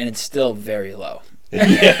all year, and it's still very low.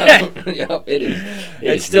 Yeah, it is.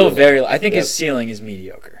 It's still very low. I think his ceiling is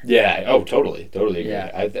mediocre. Yeah. Oh, totally agree.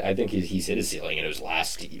 Yeah. I think he's hit his ceiling, and it was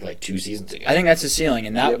last 2 seasons ago. I think that's his ceiling,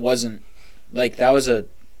 and that wasn't like that was a.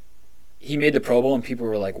 He made the Pro Bowl, and people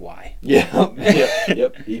were like, "Why?" Yep.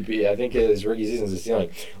 I think his rookie season's his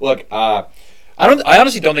ceiling. Look, I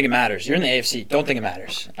honestly don't think it matters. You're in the AFC. Don't think it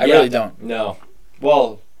matters. I really don't. No.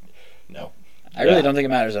 Well, no. I really don't think it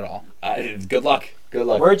matters at all. Good luck.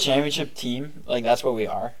 We're a championship team. Like, that's what we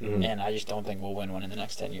are. Mm-hmm. And I just don't think we'll win one in the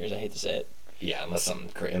next 10 years. I hate to say it. Yeah, unless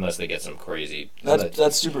they get some crazy.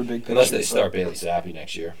 That's super big picture. Unless they start Bailey Zappi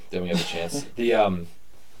next year, then we have a chance.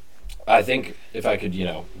 I think if I could,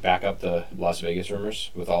 back up the Las Vegas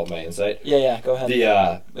rumors with all of my insight. Yeah, go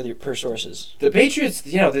ahead. With your per sources. The Patriots,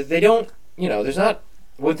 they don't, there's not.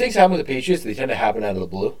 When things happen with the Patriots, they tend to happen out of the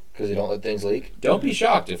blue because they don't let things leak. Don't be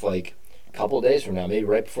shocked if, like, a couple of days from now, maybe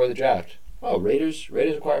right before the draft, Raiders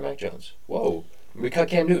acquire Mac Jones. Whoa, we cut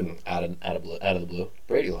Cam Newton out of the blue.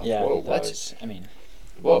 Brady left. Yeah, whoa,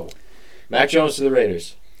 whoa, Mac Jones to the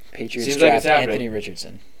Raiders. Patriots Seems draft like it's happening. Anthony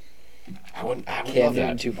Richardson. I would Cam love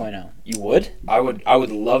that. Newton 2.0. You would? I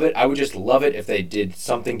would love it. I would just love it if they did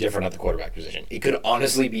something different at the quarterback position. It could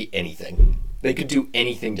honestly be anything. They could do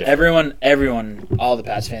anything different. Everyone, all the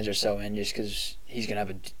Pats fans are so in just because he's gonna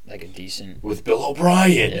have a decent. With Bill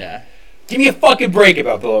O'Brien. Yeah. Give me a fucking break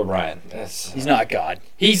about Bill O'Brien. He's not God.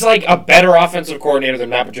 He's like a better offensive coordinator than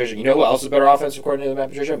Matt Patricia. You know who else is a better offensive coordinator than Matt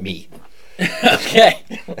Patricia? Me. Okay.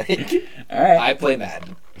 All right. I play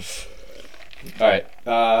Madden. All right.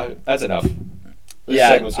 That's enough. This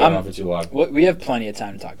segment's going on for too long. We have plenty of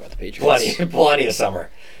time to talk about the Patriots. Plenty of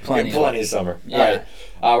summer. Plenty of summer. Yeah.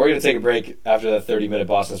 All right. We're going to take a break after that 30-minute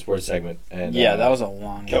Boston sports segment. And, that was a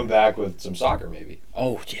long come back with some soccer, maybe.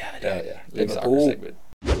 Oh, yeah. Yeah. Big soccer segment.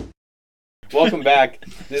 Welcome back.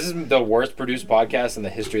 This is the worst produced podcast in the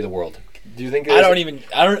history of the world. Do you think?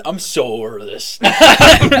 I'm so over this.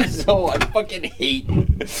 I fucking hate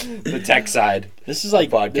the tech side. This is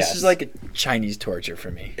like a Chinese torture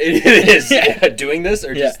for me. It is. Yeah. Doing this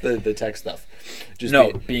or just the tech stuff? Just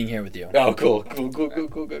being here with you. Oh, cool.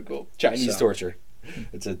 Chinese torture.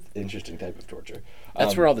 It's an interesting type of torture.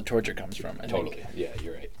 That's where all the torture comes from. I totally. think. Yeah,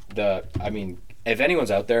 you're right. If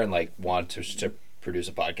anyone's out there and like want to produce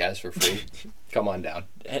a podcast for free, come on down,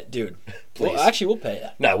 dude. Please. Well, actually, we'll pay you.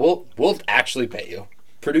 No, we'll actually pay you.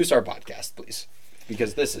 Produce our podcast, please,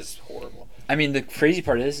 because this is horrible. I mean, the crazy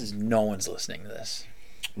part of this is no one's listening to this.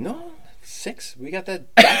 No, 6. We got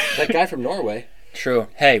that guy from Norway. True.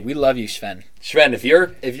 Hey, we love you, Sven. Sven, if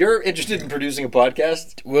you're interested in producing a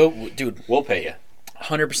podcast, we'll pay you.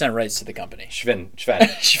 100% rights to the company. Sven. Sven.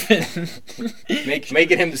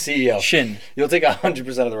 Making him the CEO. Shin. You'll take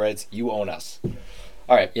 100% of the rights. You own us.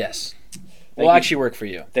 All right. Yes. We'll actually work for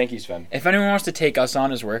you. Thank you, Sven. If anyone wants to take us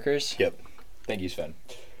on as workers. Yep. Thank you, Sven.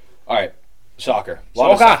 All right. Soccer. A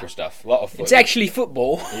lot of soccer stuff. A lot of football. It's actually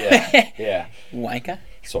football. Yeah. Wanker.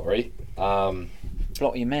 Sorry. A lot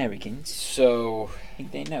of Americans. So. I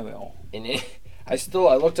think they know it all.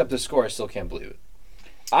 I looked up the score. I still can't believe it.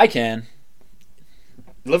 I can.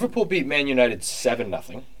 Liverpool beat Man United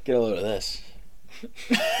 7-0. Get a load of this.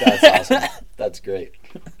 That's awesome. That's great.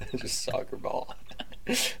 Just soccer ball.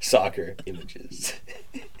 Soccer images.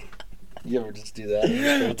 You ever just do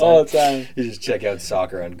that all the time? You just check out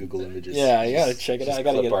soccer on Google Images. Yeah, you gotta check it out. I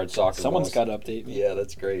gotta get soccer. Someone's gotta update me. Yeah,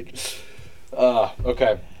 that's great.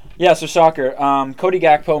 Okay. Yeah, so soccer. Cody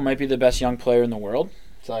Gakpo might be the best young player in the world.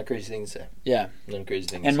 It's not a crazy thing to say. Yeah. Not a crazy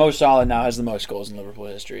thing. And Mo Salah now has the most goals in Liverpool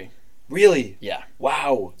history. Really? Yeah.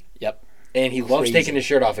 Wow. Yep. And he loves taking his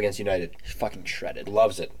shirt off against United. He's fucking shredded.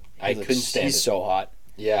 Loves it. I couldn't stand it. He's so hot.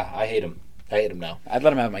 Yeah, I hate him. I hate him now. I'd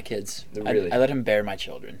let him have my kids. Really? I let him bear my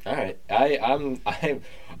children. All right.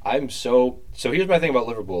 I'm so here's my thing about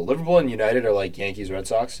Liverpool. Liverpool and United are like Yankees, Red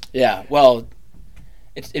Sox. Yeah. Well,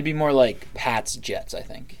 it'd be more like Pats, Jets, I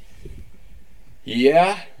think.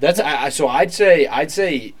 Yeah. That's so I'd say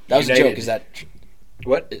that was United. a joke. Is that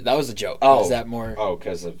what? That was a joke. Oh. Is that more? Oh,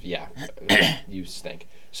 because of you stink.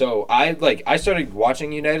 So I started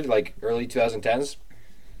watching United like early 2010s.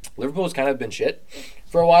 Liverpool's kind of been shit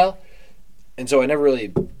for a while. And so I never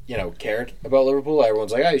really, cared about Liverpool.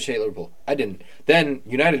 Everyone's like, you should hate Liverpool. I didn't. Then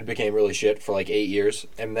United became really shit for like 8 years.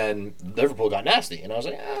 And then Liverpool got nasty. And I was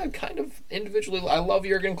like, kind of individually, I love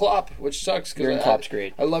Jurgen Klopp, which sucks. Jurgen Klopp's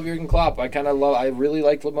great. I love Jurgen Klopp. I really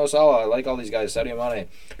like Mo Salah. I like all these guys, Sadio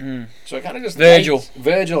Mane. So I kind of just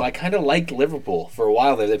Virgil. I kind of liked Liverpool for a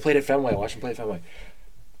while there. They played at Fenway. I watched them play at Fenway.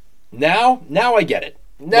 Now I get it.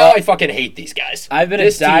 Now I fucking hate these guys. I've been a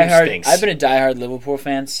diehard Liverpool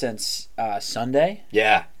fan since Sunday.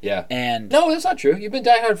 Yeah. And no, that's not true. You've been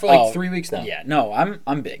diehard for like 3 weeks now. Yeah, no,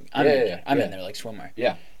 I'm big. I'm in there like swimwear.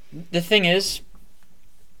 Yeah. The thing is,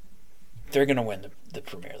 they're gonna win the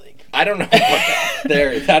Premier League. I don't know about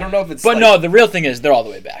that. I don't know if it's. But no, the real thing is they're all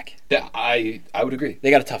the way back. Yeah, I would agree.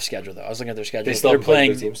 They got a tough schedule though. I was looking at their schedule. They're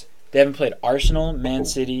playing teams. They haven't played Arsenal, Man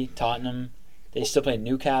City, Tottenham. They still play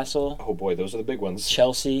Newcastle. Oh boy, those are the big ones.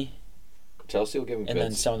 Chelsea will give them and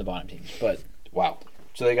then some of the bottom teams. But wow,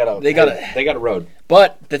 so they got a road.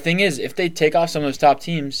 But the thing is, if they take off some of those top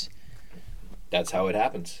teams, that's how it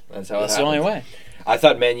happens. That's the only way. I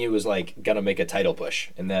thought Man U was like gonna make a title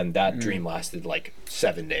push, and then that dream lasted like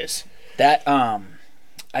 7 days. That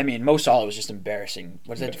Mo Salah was just embarrassing.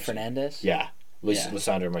 What is that? Fernandes? Yeah.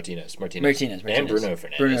 Lisandro Martinez. And Bruno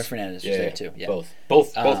Fernandes. Bruno Fernandes was there too. Yeah.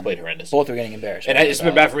 Both played horrendous. Both were getting embarrassed. And it's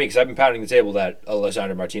been bad for me because I've been pounding the table that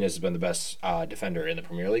Lisandro Martinez has been the best defender in the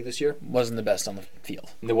Premier League this year. Wasn't the best on the field.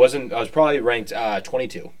 It wasn't. I was probably ranked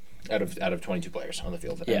 22 out of 22 players on the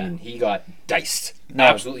field. Yeah. I mean, he got diced. No.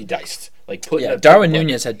 Absolutely diced. Like Darwin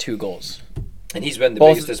Núñez had 2 goals. And he's been the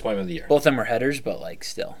biggest disappointment of the year. Both of them were headers, but like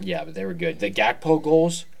still. Yeah, but they were good. The Gakpo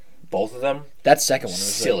goals, both of them. That second one was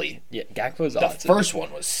silly. Gakpo was awesome. The first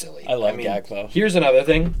one was silly. I love Gakpo. Here's another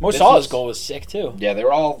thing. Mo Salah's goal was sick too. Yeah, they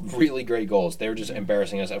were all really great goals. They were just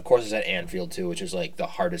embarrassing us. Of course, it's at Anfield too, which is like the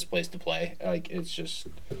hardest place to play. Like it's just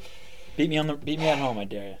beat me at home. I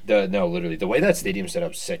dare you. No, literally, the way that stadium's set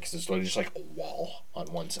up, sick. It's literally just like a wall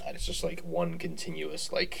on one side. It's just like one continuous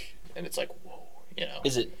and it's like whoa,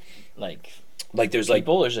 Is it like there's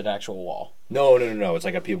people, or is it an actual wall? No. It's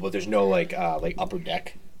like a people, but there's no like upper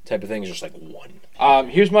deck type of thing. It's just like one.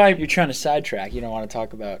 Here's my. You're trying to sidetrack. You don't want to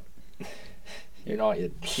talk about. You're not.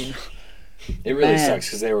 It really sucks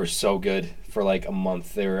because they were so good for like a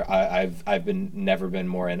month. I've never been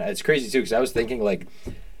more in. It's crazy too because I was thinking like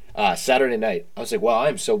Saturday night, I was like, wow,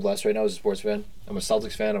 I'm so blessed right now as a sports fan. I'm a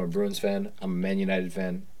Celtics fan. I'm a Bruins fan. I'm a Man United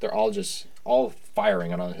fan. They're all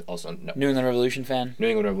firing on also. No. New England Revolution fan. New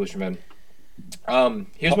England Revolution fan.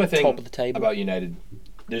 Here's my thing Top of the table. about United.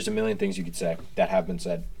 There's a million things you could say that have been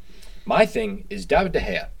said. My thing is David De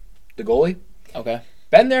Gea, the goalie. Okay.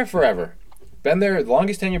 Been there forever. Been there, the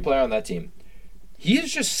longest tenured player on that team. He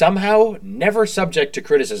is just somehow never subject to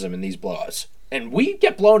criticism in these blowouts. And we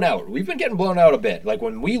get blown out. We've been getting blown out a bit. Like,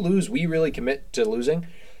 when we lose, we really commit to losing.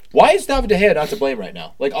 Why is David De Gea not to blame right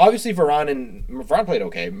now? Like, obviously, Varane played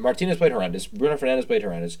okay. Martinez played horrendous. Bruno Fernandes played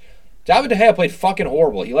horrendous. David De Gea played fucking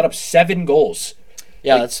horrible. He let up 7 goals.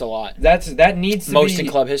 Yeah, that's a lot. That needs to most be,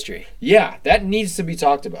 in club history. Yeah, that needs to be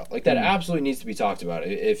talked about. Like, that absolutely needs to be talked about.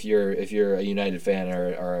 If you're a United fan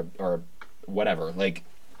or whatever, like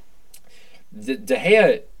De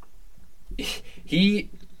Gea,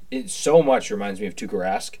 it so much reminds me of Tuukka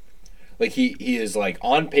Rask. Like, he is, like,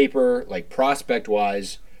 on paper, like, prospect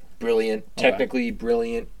wise, brilliant, technically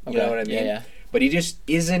brilliant. You know what I mean? Yeah. But he just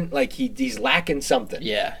isn't, like, he's lacking something.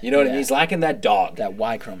 Yeah. You know what I mean? He's lacking that dog. That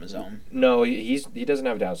Y chromosome. No, he doesn't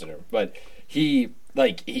have Down syndrome. But he's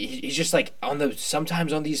just, like,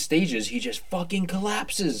 sometimes on these stages, he just fucking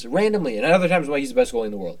collapses randomly. And other times, he's the best goalie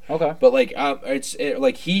in the world. Okay. But, like,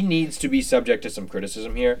 like, he needs to be subject to some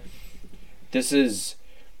criticism here. This is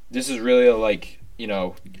really like, you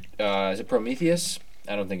know, is it Prometheus?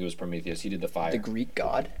 I don't think it was Prometheus. He did the fire. The Greek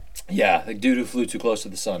god? Yeah, the dude who flew too close to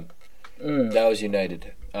the sun. That was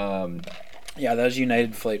United. Yeah, that was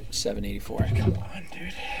United Flight 784. Come on,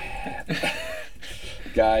 dude.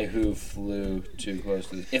 Guy who flew too close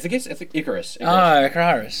to the... Icarus.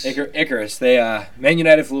 Icarus. They, Man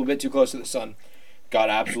United flew a bit too close to the sun. Got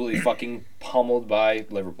absolutely fucking pummeled by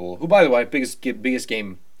Liverpool. Who, by the way, biggest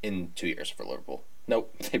game in 2 years for Liverpool.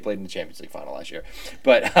 Nope, they played in the Champions League final last year.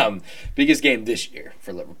 But biggest game this year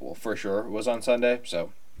for Liverpool, for sure, was on Sunday.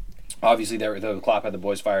 So, obviously, the Klopp had the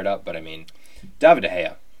boys fired up. But, I mean, David De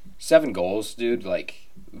Gea, 7 goals, dude. Like,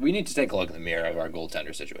 we need to take a look in the mirror of our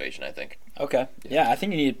goaltender situation, I think. Okay. Yeah, I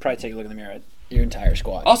think you need to probably take a look in the mirror at your entire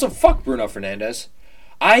squad. Also, fuck Bruno Fernandes.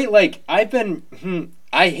 I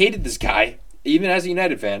hated this guy, even as a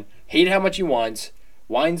United fan. Hated how much he whines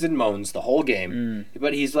and moans the whole game.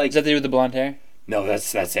 But he's like... Is that the dude with the blonde hair? No,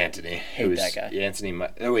 that's Anthony. Hate that guy. Yeah, Anthony.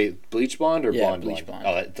 Bleach blonde or blonde? Bleach blonde.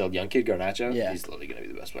 Oh, the young kid Garnacho. Yeah, he's literally going to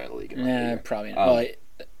be the best player in the league. Nah, probably not.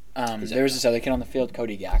 There was this other kid on the field,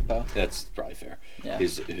 Cody Gakpo. That's probably fair. Yeah,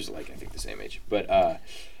 who's like, I think, the same age. But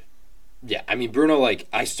yeah, I mean, Bruno. Like,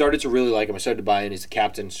 I started to really like him. I started to buy in. He's the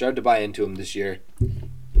captain. Started to buy into him this year.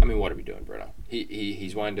 I mean, what are we doing, Bruno?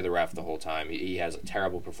 He's whining to the ref the whole time. He has a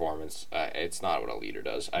terrible performance. It's not what a leader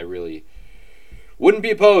does. I really wouldn't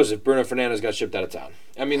be opposed if Bruno Fernandes got shipped out of town.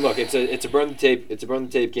 I mean, look, it's a burn the tape. It's a burn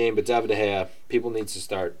the tape game. But David De Gea, people need to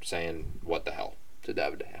start saying what the hell to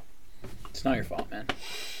David De Gea. It's not your fault, man.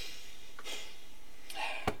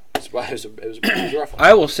 It was a rough one.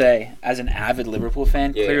 I will say, as an avid Liverpool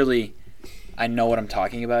fan, Yeah. clearly I know what I'm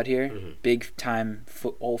talking about here. Mm-hmm. Big time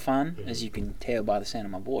football fan, as you can tell by the sound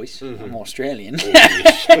of my voice. Mm-hmm. I'm Australian.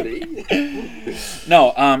 Holy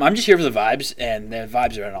No, I'm just here for the vibes, and the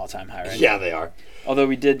vibes are at an all-time high right yeah, now. they are. Although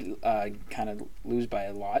we did kind of lose by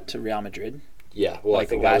a lot to Real Madrid. Yeah, well, I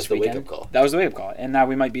think that was the wake-up call. That was the wake-up call, and now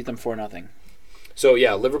we might beat them 4-0. So,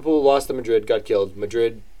 yeah, Liverpool lost to Madrid, got killed.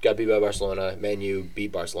 Madrid got beat by Barcelona. Man U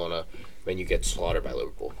beat Barcelona. Man U gets slaughtered by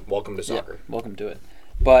Liverpool. Welcome to soccer. Yeah, welcome to it.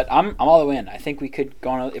 But I'm all the way in. I think we could go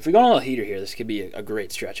on. If we go on a little heater here, this could be a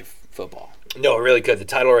great stretch of football. No, it really could. The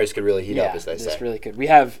title race could really heat up, as they say. This really could. We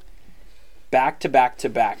have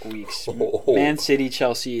back-to-back-to-back weeks. Man City,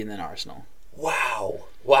 Chelsea, and then Arsenal. Wow.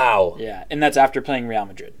 Yeah, and that's after playing Real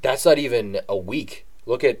Madrid. That's not even a week.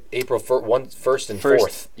 Look at April 1st and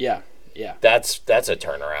 4th. Yeah. That's a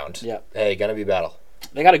turnaround. Yeah. Hey, gonna be battle.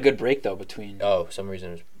 They got a good break, though, between... Oh, for some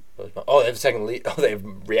reason it was... Oh, they have second league. Oh, they have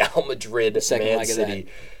Real Madrid, second Man leg of City.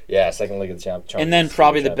 Yeah, second leg of the Champions And then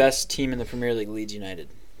probably the best team in the Premier League, Leeds United.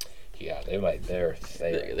 Yeah, they might. They're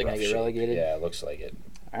going to get relegated? Yeah, it looks like it.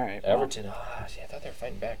 All right. Everton. See, I thought they were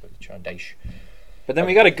fighting back with Sean Dyche. But then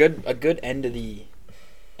we got a good end of the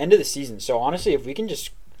season. So honestly, if we can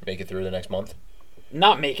just make it through the next month,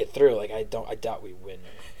 not make it through, like I doubt we win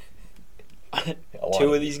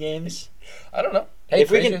 2 of these games. I don't know. Hey,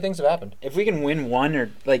 crazier things have happened. If we can win one,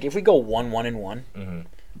 or like if we go 1-1-1. Mm-hmm.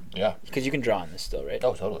 Yeah. Because you can draw on this still, right?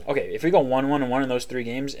 Oh, totally. Okay, if we go 1-1-1 in those 3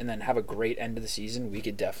 games and then have a great end of the season, we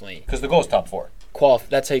could definitely... Because the goal is top 4.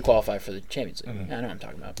 That's how you qualify for the Champions League. Mm-hmm. I know what I'm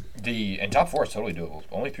talking about. And top 4 is totally doable.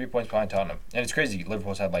 Only 3 points behind Tottenham. And it's crazy.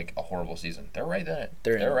 Liverpool's had like a horrible season. They're right in it.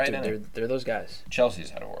 They're right in it. They're those guys. Chelsea's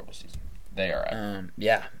had a horrible season. They are.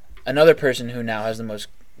 Yeah. Another person who now has the most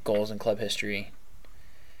goals in club history.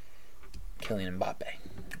 Kylian Mbappe,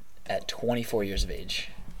 at 24 years of age,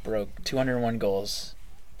 broke 201 goals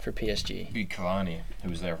for PSG. Beat Cavani, who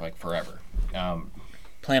was there for like forever.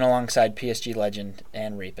 Playing alongside PSG legend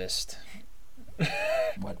and rapist.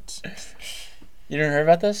 What? You didn't heard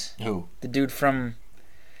about this? Who? The dude from...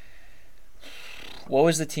 What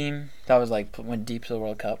was the team that was like went deep to the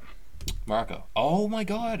World Cup? Morocco. Oh my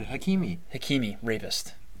God, Hakimi,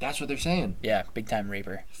 rapist. That's what they're saying. Yeah, big time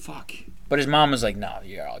raper. Fuck. But his mom was like, "No,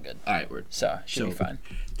 you're all good." All right, word. So should be fine.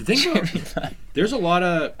 The thing about there's a lot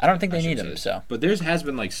of I don't think they need him. So, but there has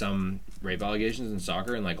been like some rape allegations in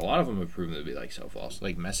soccer, and like a lot of them have proven to be like so false.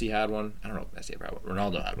 Like Messi had one. I don't know if Messi had one.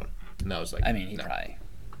 Ronaldo had one. And that was like. I mean, he probably.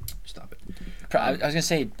 Stop it. I was gonna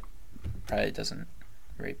say, probably doesn't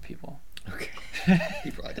rape people. Okay.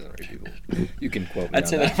 He probably doesn't rape people. You can quote me. I'd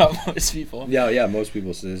say that about most people. Yeah, most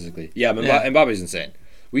people statistically. Yeah, Mbappe's insane.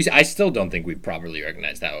 I still don't think we've properly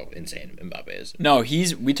recognized how insane Mbappe is. No,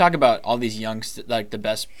 we talk about all these young, like the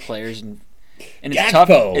best players, and it's Gakpo.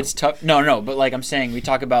 tough. It's tough. No, but like I'm saying, we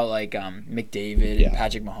talk about like McDavid and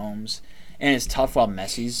Patrick Mahomes, and it's tough while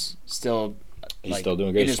Messi's still. He's still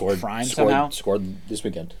doing great. In his prime somehow. Scored this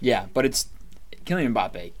weekend. Yeah, but it's Kylian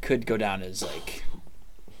Mbappe could go down as like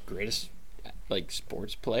greatest like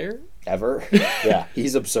sports player ever. Yeah,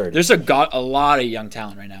 he's absurd. There's a lot of young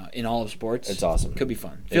talent right now in all of sports. It's awesome. Could be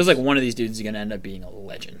fun. Feels like one of these dudes is going to end up being a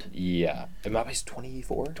legend. Yeah. Mbappe's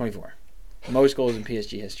 24? 24. Most goals in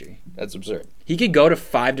PSG history. That's absurd. He could go to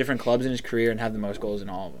 5 different clubs in his career and have the most goals in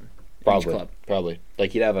all of them. Probably.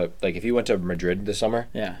 Like he'd have if he went to Madrid this summer,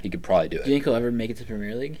 he could probably do it. Do you think he'll ever make it to the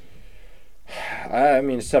Premier League? I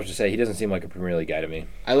mean, it's tough to say. He doesn't seem like a Premier League guy to me.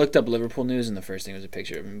 I looked up Liverpool news, and the first thing was a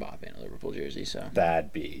picture of Mbappe in a Liverpool jersey. So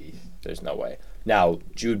there's no way. Now,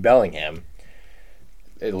 Jude Bellingham,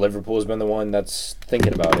 Liverpool's been the one that's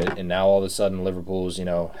thinking about it, and now all of a sudden Liverpool's,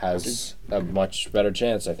 has a much better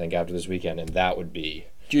chance, I think, after this weekend, and that would be...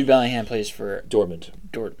 Jude Bellingham plays for Dortmund.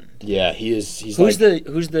 Yeah, he's who's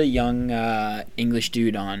the young English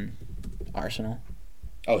dude on Arsenal?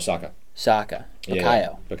 Oh, Saka.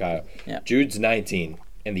 Bukayo. Yeah. Jude's 19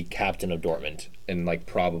 and the captain of Dortmund and like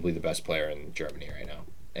probably the best player in Germany right now.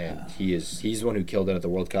 And he's the one who killed it at the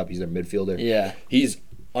World Cup. He's their midfielder. Yeah. He's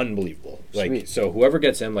unbelievable. Sweet. So whoever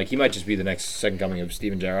gets him, he might just be the next second coming of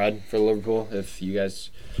Steven Gerrard for Liverpool if you guys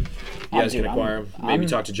can acquire him. Maybe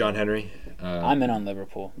talk to John Henry. I'm in on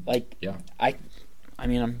Liverpool. Yeah. I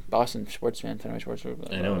mean, I'm Boston sports fan, Fenway Sports.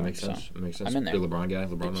 I know, it makes sense. It makes sense. I'm in there. You're a LeBron guy.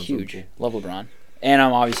 LeBron knows huge. Liverpool. Love LeBron. And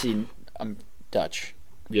I'm Dutch.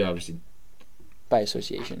 Yeah, obviously. By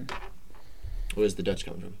association. Where's the Dutch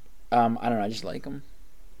coming from? I don't know. I just like them.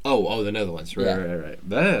 Oh, the Netherlands. Right.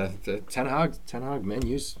 Ten Hag, man,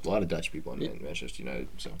 use a lot of Dutch people in Manchester United.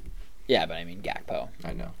 So. Yeah, but I mean Gakpo.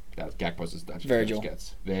 I know. Gakpo's is Dutch. Virgil.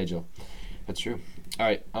 That's true. All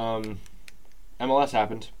right. MLS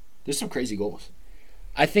happened. There's some crazy goals.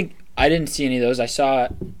 I think I didn't see any of those. I saw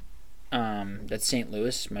that St.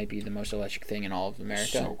 Louis might be the most electric thing in all of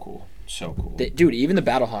America. So cool. Dude, even the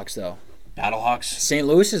Battlehawks, though. St.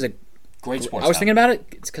 Louis is a great sports. I was thinking about it.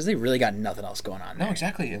 It's because they really got nothing else going on there. No,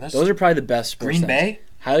 exactly. And those are probably the best sports Green Bay?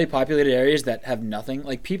 Highly populated areas that have nothing.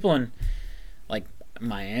 Like people in like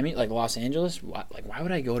Miami, like Los Angeles. Why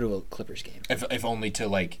would I go to a Clippers game? If only to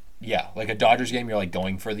like a Dodgers game, you're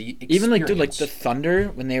going for the experience. Even the Thunder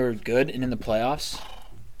when they were good and in the playoffs.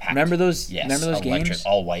 Packed. Remember those? Yes, remember those electric, games?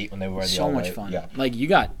 all white when they were the all so much white. fun.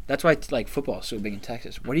 Yeah. That's why football is so big in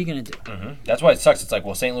Texas. What are you gonna do? Mm-hmm. That's why it sucks. It's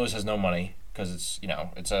St. Louis has no money because it's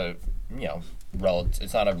it's a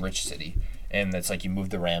it's not a rich city, and it's you move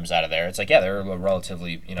the Rams out of there. It's they're a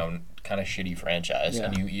relatively kind of shitty franchise,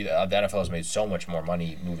 and the NFL has made so much more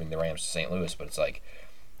money moving the Rams to St. Louis, but it's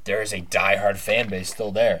there is a diehard fan base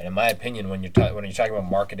still there. And in my opinion, when you're talking about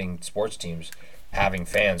marketing sports teams, having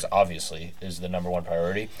fans obviously is the number one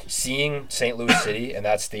priority. Seeing St. Louis City and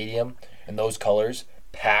that stadium and those colors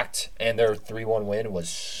packed and their 3-1 win was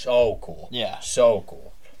so cool. Yeah. So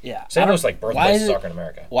cool. Yeah. St. Louis birthplace of soccer in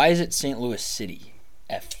America. Why is it St. Louis City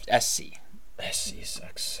SC? SC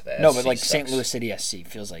sucks. No, but St. Louis City SC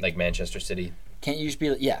feels like Manchester City. Can't you just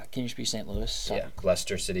be St. Louis? Yeah,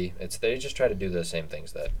 Leicester City. They just try to do the same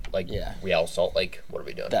things that Real Salt Lake. What are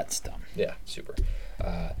we doing? That's dumb. Yeah, super.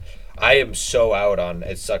 I am so out on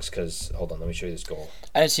it. Sucks because hold on, let me show you this goal.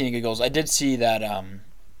 I didn't see any good goals. I did see that.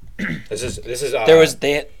 This is.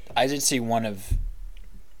 I did see one of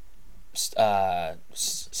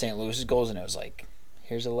St. Louis's goals, and it was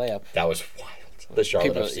here's a layup. That was wild. The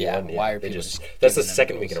Charlotte People, FC yeah, one. why Yeah, are they people just just that's the giving them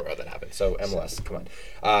second week in a goals? row that happened. So MLS, come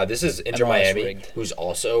on. This is Inter MLS Miami, rigged. who's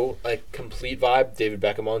also a complete vibe. David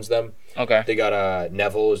Beckham owns them. Okay. They got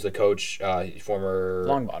Neville as the coach, former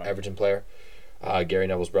Longbottom. Everton player, Gary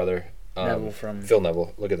Neville's brother. Neville from Phil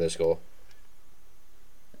Neville. Look at this goal.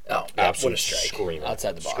 Oh, Absolute what a strike. screamer.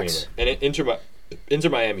 Outside the box. Screamer. And Inter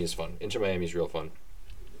Miami is fun. Inter Miami is real fun.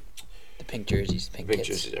 The pink jerseys, pink kits.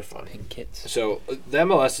 Jerseys are fun. Pink kits. So the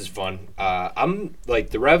MLS is fun. I'm like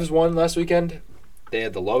the Revs won last weekend. They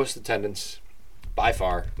had the lowest attendance by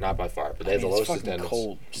far, not by far, but they had the lowest it's attendance.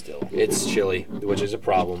 cold still. It's chilly, which is a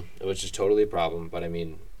problem. Which is totally a problem. But I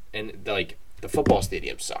mean, and like the football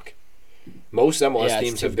stadiums suck. Most MLS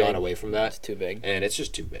teams have gone away from that. It's too big. And it's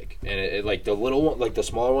just too big. And it like the little one, like the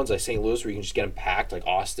smaller ones, like St. Louis, where you can just get them packed, like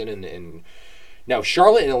Austin and now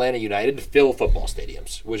Charlotte and Atlanta United fill football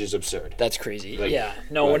stadiums, which is absurd. That's crazy. Like, yeah.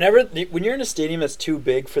 No, when you're in a stadium that's too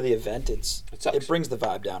big for the event, it sucks. brings the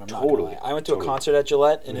vibe down. I'm not Totally. gonna lie. I went to a concert at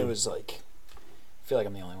Gillette, and it was like, I feel like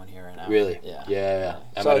I'm the only one here right now. Really? Yeah. Yeah.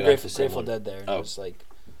 I Saw might have gone to the Grateful, same Grateful one. Dead there, and Oh. it was like,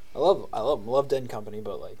 I love them. Love Dead and Company,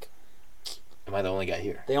 but like, Am I the only guy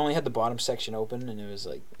here? they only had the bottom section open, and it was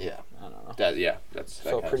like, Yeah. I don't know. That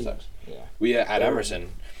Felt kind pretty. of sucks. Yeah. We at Very-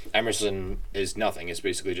 Emerson. Emerson is nothing. It's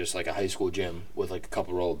basically just like a high school gym with like a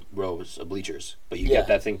couple rows of bleachers. But you get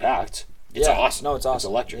that thing packed. It's Yeah. awesome. No, it's awesome. It's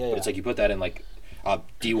electric. Yeah, But it's like you put that in like a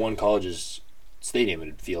D1 college's stadium,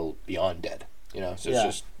 it'd feel beyond dead. You know, so it's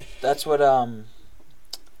just That's what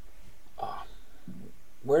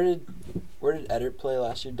where did Eddard play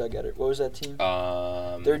last year? Doug Eddard. What was that team?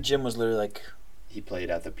 Their gym was literally like. he played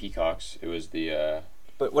at the Peacocks. It was the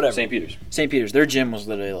But whatever. St. Peter's. St. Peter's. Their gym was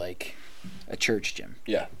literally like a church gym.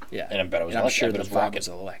 Yeah. Yeah. And I bet it was. And I'm sure I bet the it was vibe rocking. was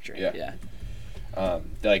electric. Yeah. Yeah.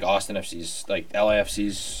 Like Austin FC's, like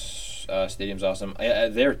LAFC's stadium's awesome.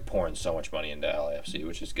 They're pouring so much money into LAFC,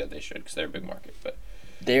 which is good. They should, because they're a big market. But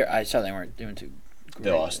I saw they weren't doing too.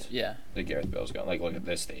 They lost. Yeah. The Gareth Bale's gone. Like, look at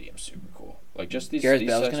this stadium, super cool. Like, just these. Gareth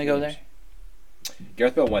Bale's gonna go there.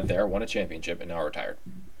 Gareth Bale went there, won a championship, and now retired.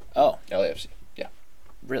 Oh. LAFC. Yeah.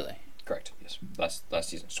 Really? Correct. Yes. Last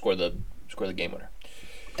season, scored the game winner.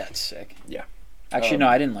 That's sick. Yeah. Actually, no,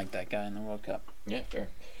 I didn't like that guy in the World Cup. Yeah, fair.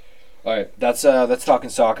 All right, that's talking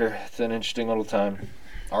soccer. It's an interesting little time.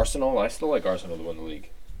 Arsenal, I still like Arsenal to win the league,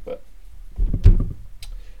 but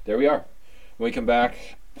there we are. When we come back,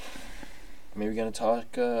 maybe we're gonna talk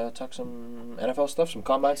some NFL stuff, some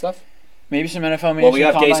combine stuff. Maybe some NFL. Maybe Well, we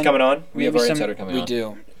some have Gase combine. coming on. We have Maybe our some- insider coming on. We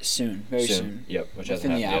do soon, very soon. Yep, which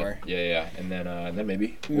Within hasn't the happened hour. yet. Yeah, and then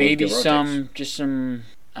maybe we'll Maybe give our some, just some.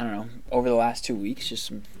 I don't know. Over the last 2 weeks, just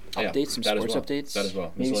some Yeah, updates, some that as sports well. updates. That as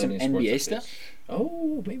well. Maybe some Miscellaneous sports NBA updates. stuff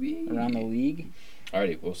Oh, maybe around the league.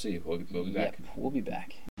 Alrighty, we'll see. We'll be back. Yep, we'll be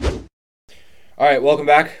back. All right, welcome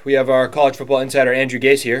back. We have our college football insider Andrew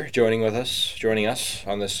Gecse here, joining us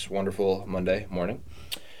on this wonderful Monday morning.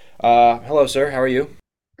 Hello, sir. How are you?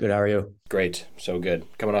 Good. How are you? Great. So good.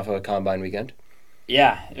 Coming off a combine weekend.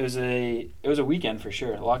 Yeah, it was a weekend for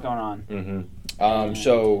sure. A lot going on. Mm-hmm.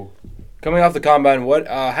 So coming off the combine,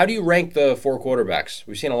 how do you rank the four quarterbacks?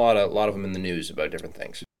 We've seen a lot of them in the news about different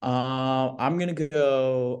things. I'm gonna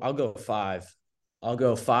go. I'll go 5. I'll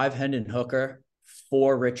go 5 Hendon Hooker,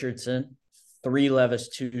 4 Richardson, 3 Levis,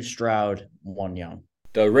 2 Stroud, 1 Young.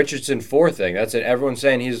 The Richardson 4 thing. That's it. Everyone's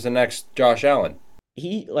saying he's the next Josh Allen.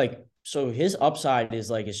 So his upside is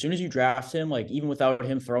like as soon as you draft him, like even without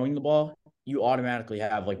him throwing the ball, you automatically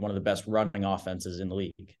have like one of the best running offenses in the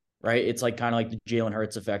league, right? It's like kind of like the Jalen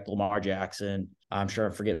Hurts effect, Lamar Jackson. I'm sure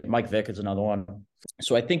I forget Mike Vick is another one.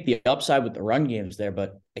 So I think the upside with the run game is there,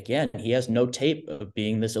 but again, he has no tape of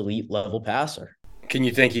being this elite level passer. Can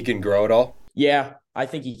you think he can grow at all? Yeah, I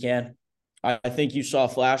think he can. I think you saw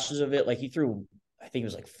flashes of it. Like he threw, I think it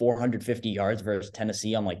was like 450 yards versus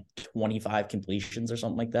Tennessee on like 25 completions or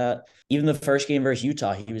something like that. Even the first game versus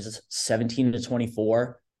Utah, he was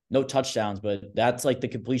 17-24. No touchdowns, but that's like the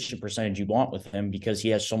completion percentage you want with him because he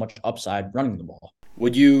has so much upside running the ball.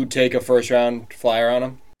 Would you take a first-round flyer on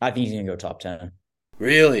him? I think he's going to go top 10.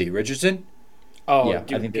 Really? Richardson? Oh, Yeah,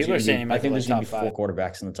 dude, I think there's people are saying he I might think be there's like going to top be 5. 4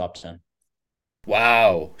 quarterbacks in the top 10.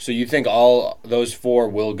 Wow. So you think all those 4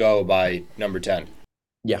 will go by number 10?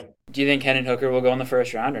 Yeah. Do you think Hendon Hooker will go in the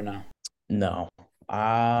first round or no? No.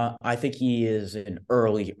 I think he is an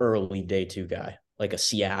early day 2 guy, like a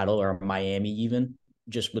Seattle or a Miami even,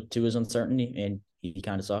 just with Tua's uncertainty, and he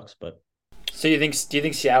kind of sucks. But So do you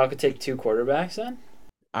think Seattle could take 2 quarterbacks then?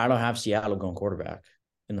 I don't have Seattle going quarterback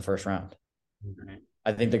in the first round.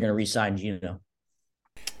 I think they're going to re-sign Gino.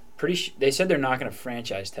 They said they're not going to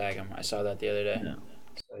franchise tag him. I saw that the other day. Yeah.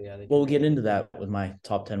 So yeah. Well, we'll get into that with my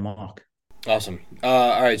top 10 mock. Awesome.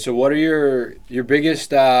 All right. So, what are your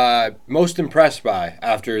biggest, most impressed by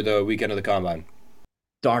after the weekend of the combine?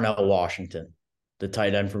 Darnell Washington, the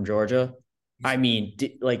tight end from Georgia. I mean,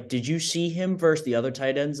 did you see him versus the other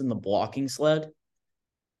tight ends in the blocking sled?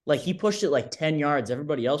 Like he pushed it like 10 yards.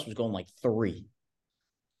 Everybody else was going like 3.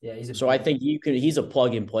 Yeah, so I think he's a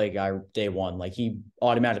plug and play guy day one. Like he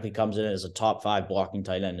automatically comes in as a top 5 blocking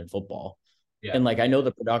tight end in football. Yeah. And like I know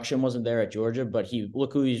the production wasn't there at Georgia, but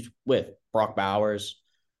look who he's with. Brock Bowers.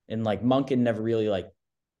 And like Monken never really like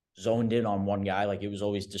zoned in on one guy. Like it was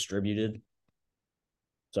always distributed.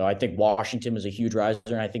 So I think Washington was a huge riser,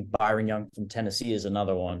 and I think Byron Young from Tennessee is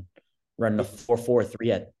another one, running a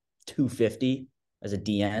 4.43 at 250 as a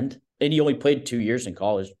D end. And he only played 2 years in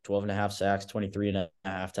college, 12.5 sacks,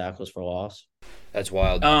 23.5 tackles for loss. That's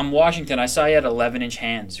wild. Washington, I saw he had 11-inch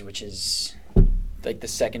hands, which is like the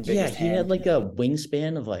second biggest hand. Yeah, he had like a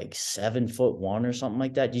wingspan of like 7'1" or something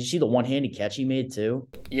like that. Did you see the one-handed catch he made too?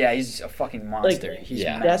 Yeah, he's a fucking monster.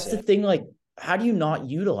 Like, that's the thing. Like, how do you not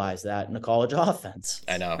utilize that in a college offense?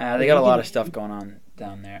 I know. They got a lot of stuff going on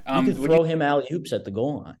down there. You could throw him alley-oops at the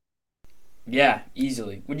goal line. Yeah,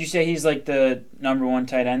 easily. Would you say he's like the number 1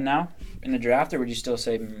 tight end now in the draft, or would you still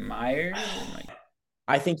say Myers?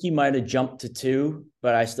 I think he might have jumped to 2,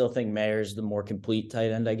 but I still think Mayer's the more complete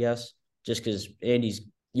tight end, I guess, just because Andy's.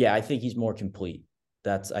 Yeah, I think he's more complete.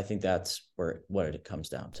 I think that's what it comes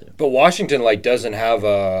down to. But Washington doesn't have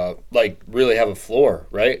really have a floor,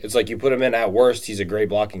 right? It's like you put him in at worst, he's a great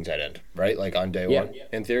blocking tight end, right? Like on day one,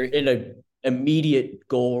 in theory. In an immediate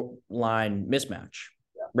goal line mismatch,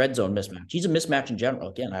 red zone mismatch. He's a mismatch in general.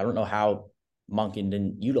 Again, I don't know how Monken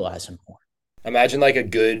didn't utilize him more. Imagine like a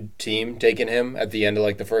good team taking him at the end of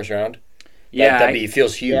like the first round. Yeah, that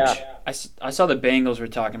feels huge. Yeah. I saw the Bengals were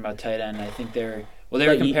talking about tight end. I think they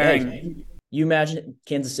were comparing. You imagine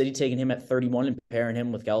Kansas City taking him at 31 and pairing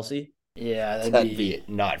him with Kelsey? Yeah, that'd be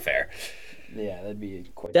not fair. Yeah, that'd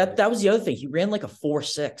be quite. That was the other thing. He ran like a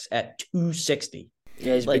 4.6 at 260.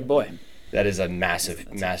 Yeah, he's a big boy. That is a massive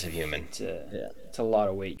human. It's a lot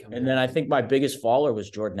of weight. And then I think my biggest faller was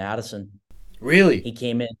Jordan Addison. Really? He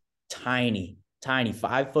came in tiny,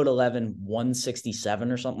 5'11",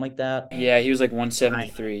 167 or something like that. Yeah, he was like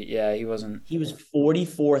 173. Yeah, he wasn't. He was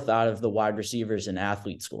 44th out of the wide receivers in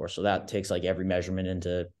athlete score, so that takes like every measurement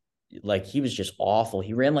into. Like he was just awful.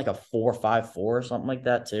 He ran like a 4.54 or something like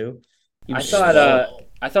that too. I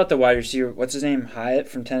thought the wide receiver, what's his name, Hyatt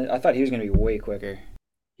from Tennessee. I thought he was going to be way quicker.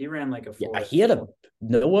 He ran like a 4. Yeah, he had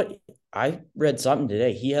what? I read something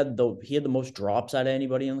today. He had the most drops out of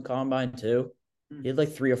anybody in the combine too. He had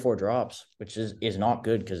like 3 or 4 drops, which is not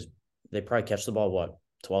good because they probably catch the ball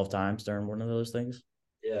 12 times during one of those things.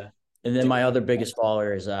 Yeah. And then my other biggest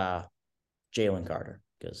faller is Jalen Carter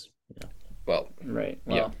because Well, right.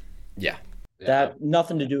 Well, yeah. That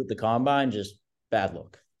nothing to do with the combine, just bad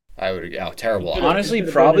look. I would. Yeah, terrible. Honestly,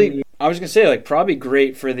 probably. I was gonna say probably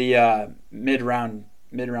great for the mid round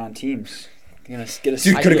teams. Dude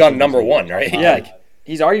could have gone number 1, right? Yeah,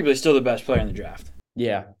 he's arguably still the best player in the draft.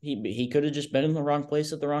 Yeah, he could have just been in the wrong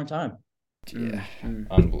place at the wrong time. Yeah,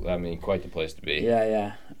 I mean, quite the place to be.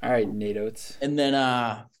 Yeah. All right, Nate Oates. And then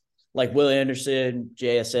like Will Anderson,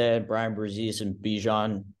 JSN, Brian Brzezis, and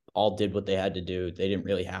Bijan all did what they had to do. They didn't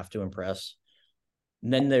really have to impress.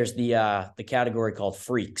 And then there's the category called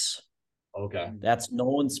freaks. Okay. That's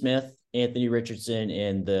Nolan Smith, Anthony Richardson,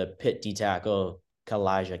 and the Pitt D tackle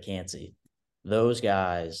Kalijah Cansey. Those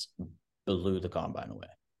guys blew the combine away.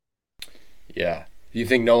 Yeah. Do you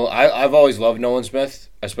think Nolan? I've always loved Nolan Smith,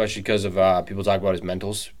 especially because of people talk about his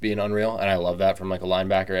mentals being unreal, and I love that from like a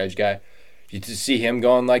linebacker edge guy. Do you see him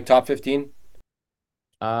going like top 15?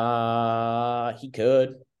 He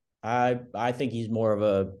could. I think he's more of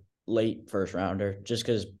a late first rounder, just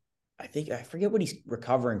because I forget what he's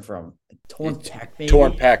recovering from. Torn pec, maybe?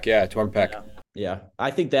 Torn pec. Yeah.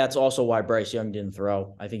 I think that's also why Bryce Young didn't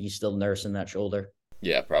throw. I think he's still nursing that shoulder.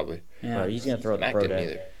 Yeah, probably. Yeah, he's gonna throw at the pro day.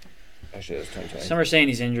 Either. Actually, that was 2020. Some are saying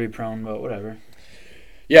he's injury prone, but whatever.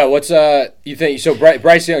 Yeah, what's you think? So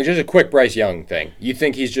Bryce Young, just a quick Bryce Young thing. You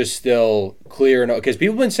think he's just still clear? Because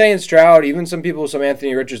people have been saying Stroud, even some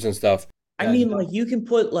Anthony Richardson stuff. I mean, you can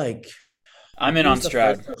put I'm in on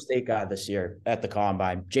Stroud. First State guy this year at the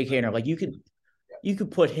combine, Jake Haener. You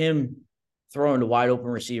could put him throwing to wide open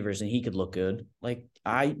receivers and he could look good.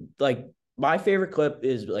 My favorite clip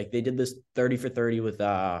is they did this 30 for 30 with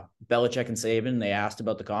Belichick and Saban. They asked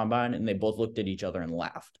about the combine and they both looked at each other and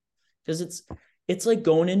laughed because it's like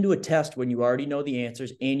going into a test when you already know the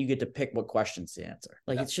answers and you get to pick what questions to answer.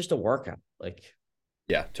 It's just a workout.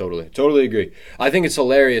 Yeah, totally agree. I think it's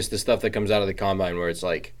hilarious the stuff that comes out of the combine where it's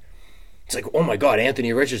It's like, oh my God,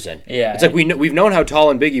 Anthony Richardson. Yeah. It's like we've known how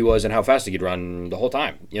tall and big he was and how fast he could run the whole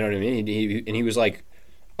time. You know what I mean? He was like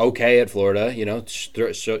okay at Florida. You know,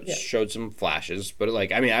 showed some flashes, but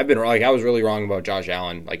like I mean, I was really wrong about Josh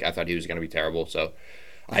Allen. Like I thought he was going to be terrible. So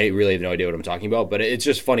I really have no idea what I'm talking about. But it's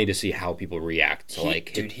just funny to see how people react to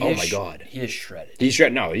oh my God, he is shredded. He's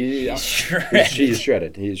shredded. No, he's shredded. He's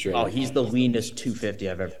shredded. Oh, he's the leanest 250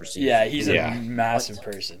 I've ever seen. Yeah, he's a massive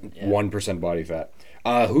person. 1% body fat.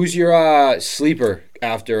 Who's your sleeper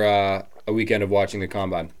after a weekend of watching the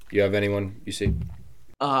combine? You have anyone you see?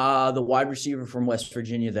 The wide receiver from West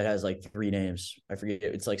Virginia that has like 3 names. I forget.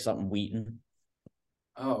 It's like something Wheaton.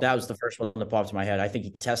 Oh, that was the first one that popped in my head. I think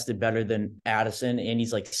he tested better than Addison, and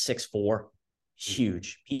he's like 6'4".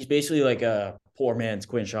 Huge. He's basically like a poor man's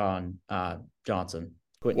Quinshon Johnson.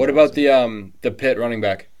 What about the Pitt running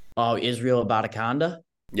back? Oh, Israel Abadakanda?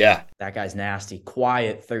 Yeah. That guy's nasty.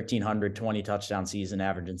 Quiet, 1,320 touchdown season,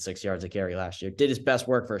 averaging 6 yards a carry last year. Did his best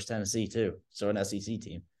work versus Tennessee, too. So an SEC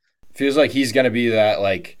team. Feels like he's going to be that,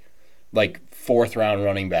 like 4th-round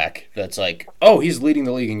running back that's like, oh, he's leading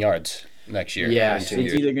the league in yards next year. Yeah, so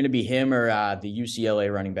it's either going to be him or the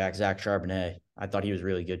UCLA running back, Zach Charbonnet. I thought he was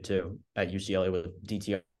really good, too, at UCLA with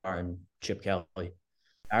DTR and Chip Kelly.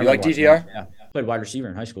 You like DTR? Yeah. Played wide receiver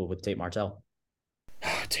in high school with Tate Martell.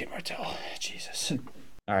 Tate Martell. Jesus.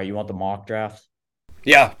 All right, you want the mock draft?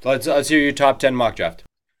 Yeah, let's hear your top 10 mock draft.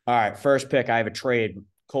 All right, first pick, I have a trade.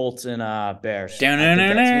 Colts and Bears. Yeah,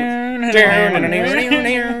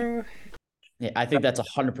 I think that's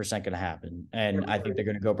 100% going to happen, and I think they're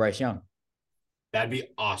going to go Bryce Young. That'd be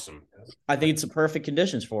awesome. I think it's the perfect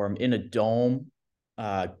conditions for him. In a dome,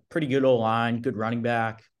 pretty good O-line, good running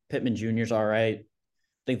back. Pittman Jr.'s all right. I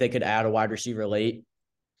think they could add a wide receiver late.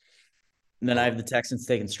 And then I have the Texans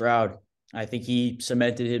taking Stroud. I think he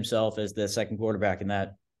cemented himself as the second quarterback in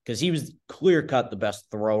that because he was clear-cut the best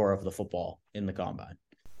thrower of the football in the combine.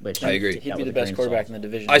 Which I agree. He'd be the best quarterback in the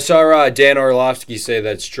division. I saw Dan Orlovsky say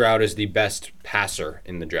that Stroud is the best passer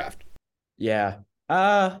in the draft. Yeah.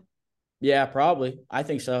 Yeah, probably. I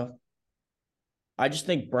think so. I just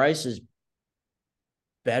think Bryce is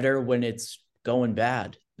better when it's going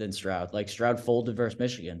bad than Stroud. Like Stroud folded versus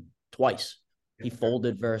Michigan twice. He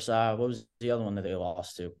folded versus what was the other one that they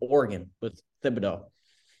lost to? Oregon with Thibodeau.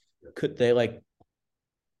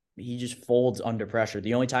 He just folds under pressure.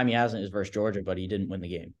 The only time he hasn't is versus Georgia, but he didn't win the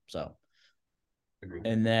game. So, agreed.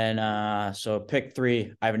 And then so pick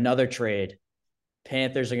 3. I have another trade.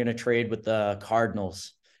 Panthers are going to trade with the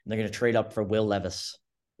Cardinals, and they're going to trade up for Will Levis.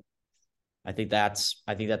 I think that's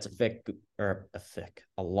a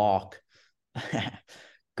lock.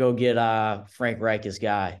 Go get Frank Reich, his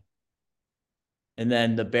guy. And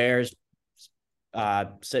then the Bears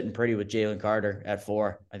sitting pretty with Jalen Carter at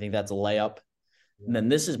 4. I think that's a layup. And then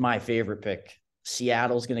this is my favorite pick.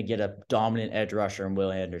 Seattle's going to get a dominant edge rusher in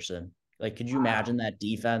Will Anderson. Like, could you imagine that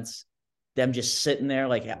defense? Them just sitting there,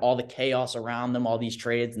 like all the chaos around them, all these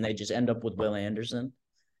trades, and they just end up with Will Anderson.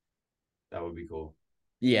 That would be cool.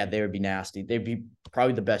 Yeah, they would be nasty. They'd be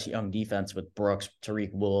probably the best young defense with Brooks,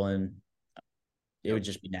 Tariq Woolen. It would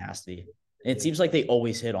just be nasty. And it seems like they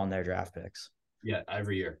always hit on their draft picks. Yeah,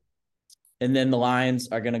 every year. And then the Lions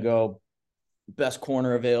are going to go best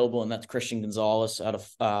corner available, and that's Christian Gonzalez out of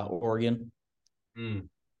Oregon.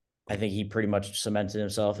 I think he pretty much cemented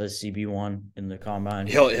himself as CB1 in the combine.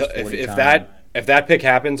 If that pick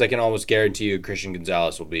happens, I can almost guarantee you Christian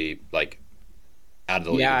Gonzalez will be like out of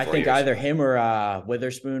the league. Yeah, I think either him or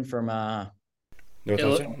Witherspoon from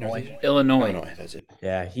Illinois. That's it.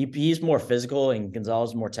 Yeah, he's more physical, and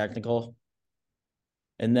Gonzalez is more technical.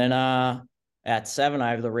 And then at 7,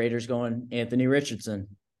 I have the Raiders going Anthony Richardson.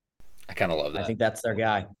 I kind of love that. I think that's their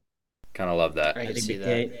guy. Kind of love that. I can see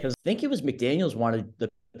that. Because I think it was McDaniels wanted the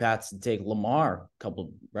Pats to take Lamar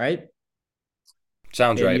right?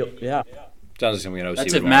 Sounds right. Yeah. Sounds like something I know.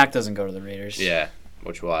 That's if Mac doesn't go to the Raiders. Yeah,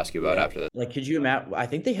 which we'll ask you about after this. Like, could you imagine? I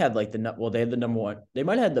think they had they had the number 1. They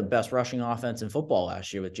might have had the best rushing offense in football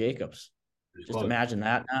last year with Jacobs. Just imagine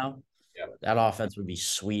that now. Yeah. That offense would be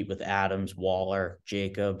sweet with Adams, Waller,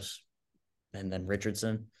 Jacobs, and then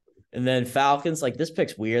Richardson. And then Falcons, like this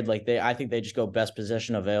pick's weird. Like I think they just go best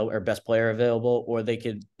position available or best player available, or they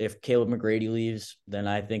could, if Caleb McGrady leaves, then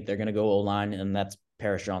I think they're going to go O-line, and that's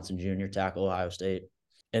Paris Johnson Jr., tackle Ohio State.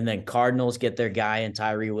 And then Cardinals get their guy in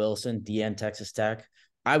Tyree Wilson, DN Texas Tech.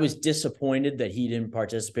 I was disappointed that he didn't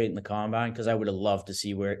participate in the combine because I would have loved to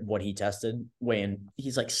see what he tested.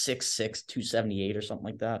 He's like 6'6", 278 or something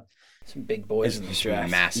like that. Some big boys in this draft.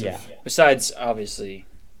 Massive. Yeah. Besides, obviously,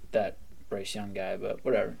 that Bryce Young guy, but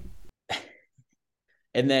whatever.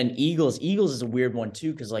 And then Eagles is a weird one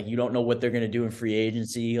too, because like you don't know what they're going to do in free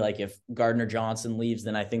agency. Like if Gardner Johnson leaves,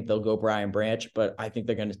 then I think they'll go Brian Branch, but I think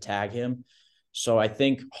they're going to tag him. So I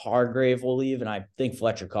think Hargrave will leave, and I think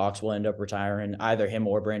Fletcher Cox will end up retiring, either him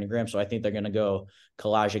or Brandon Graham. So I think they're going to go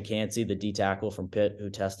Kalijah Cansey, the D tackle from Pitt, who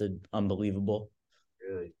tested unbelievable.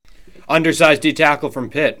 Really? Undersized D tackle from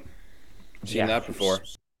Pitt. Seen that before.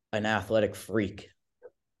 An athletic freak.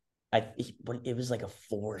 It was like a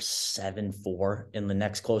 4.74, and the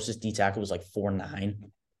next closest D tackle was like 4.9.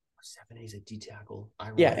 7'8" a D tackle.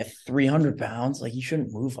 Yeah, at 300 pounds, like you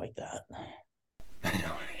shouldn't move like that. I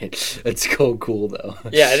know. It's so cool though.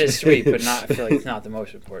 Yeah, it is sweet, but I feel like it's not the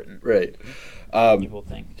most important. Right. People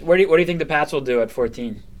think. What do you think the Pats will do at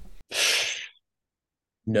 14?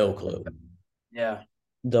 No clue. Yeah.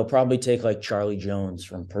 They'll probably take like Charlie Jones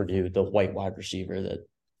from Purdue, the white wide receiver that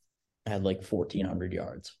had like 1,400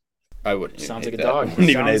 yards. I wouldn't. Sounds like a dog.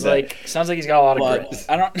 Sounds like he's got a lot of grit.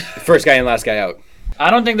 I don't. First guy in, last guy out. I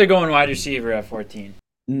don't think they're going wide receiver at 14.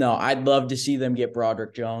 No, I'd love to see them get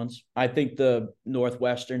Broderick Jones. I think the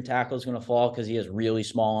Northwestern tackle is going to fall because he has really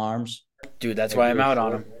small arms. Dude, that's why I'm out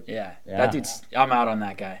on him. Yeah. That dude's. I'm out on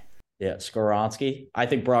that guy. Yeah, Skoronski. I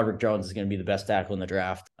think Broderick Jones is going to be the best tackle in the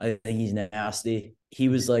draft. I think he's nasty. He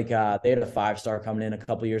was like, they had a 5-star coming in a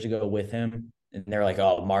couple years ago with him. And they're like,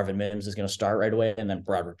 oh, Marvin Mims is going to start right away. And then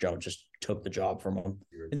Broderick Jones just took the job from him.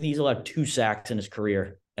 And he's allowed 2 sacks in his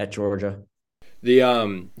career at Georgia. Do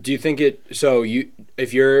you think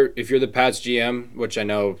if you're the Pats GM, which I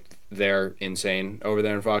know they're insane over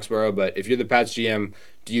there in Foxborough, but if you're the Pats GM,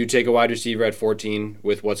 do you take a wide receiver at 14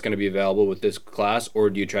 with what's going to be available with this class, or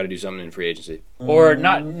do you try to do something in free agency? Or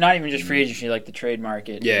not even just free agency, like the trade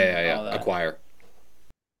market. Yeah. Acquire.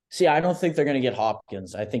 See, I don't think they're going to get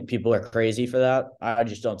Hopkins. I think people are crazy for that. I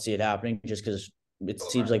just don't see it happening just because it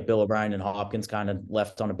seems like Bill O'Brien and Hopkins kind of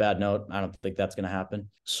left on a bad note. I don't think that's going to happen.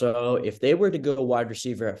 So if they were to go wide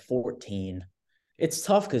receiver at 14, it's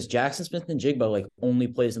tough because Jackson Smith-Njigba like only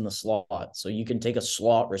plays in the slot. So you can take a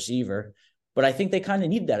slot receiver, but I think they kind of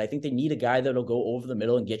need that. I think they need a guy that'll go over the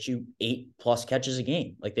middle and get you 8+ catches a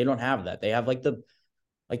game. Like they don't have that. They have like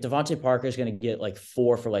Devontae Parker is going to get like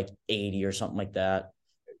 4 for like 80 or something like that.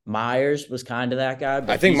 Myers was kind of that guy. But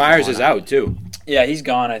I think Myers is out too. Yeah, he's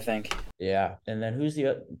gone, I think. Yeah. And then who's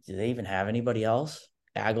do they even have anybody else?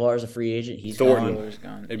 Aguilar's a free agent. He's Thornton.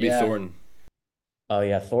 gone. It'd be Thornton. Oh,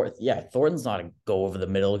 yeah. Thornton's not a go over the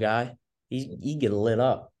middle guy. He get lit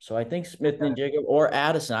up. So I think Smith-Njigba or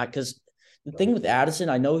Addison, because the thing with Addison,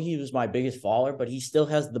 I know he was my biggest faller, but he still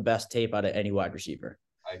has the best tape out of any wide receiver.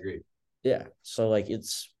 I agree. Yeah. So like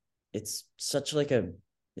it's such like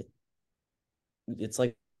it's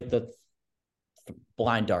like the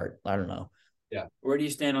blind dart. I don't know. Yeah. Where do you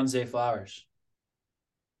stand on Zay Flowers?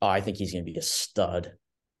 Oh, I think he's going to be a stud.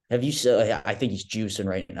 Have you seen? I think he's juicing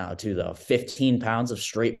right now too, though. 15 pounds of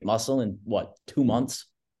straight muscle in 2 months?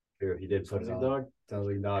 Sure, he did put it on. Sounds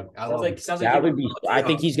like dog. I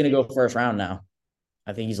think he's going to go first round now.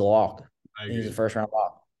 I think he's a lock. I think he's a first round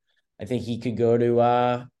lock. I think he could go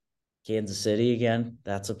to Kansas City again.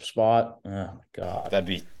 That's a spot. Oh my god,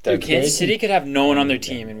 Kansas City could have no one on their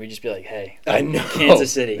team, and we'd just be like, "Hey, I know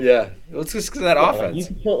Kansas City." Yeah, let's just get that offense. You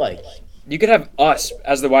could put you could have us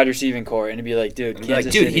as the wide receiving core, and it'd be like, "Dude,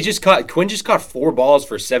 Kansas City." Quinn just caught 4 balls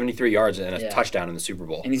for 73 yards and a touchdown in the Super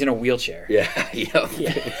Bowl, and he's in a wheelchair. Yeah,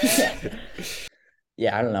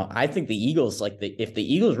 I don't know. I think the Eagles, if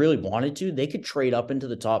the Eagles really wanted to, they could trade up into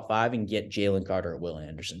the top 5 and get Jalen Carter or Will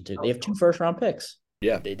Anderson too. They have 2 first-round picks.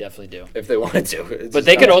 Yeah, they definitely do. If they wanted to. But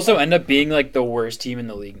they could also end up being like the worst team in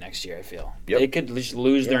the league next year, I feel. Yep. They could just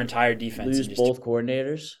lose their entire defense. Lose both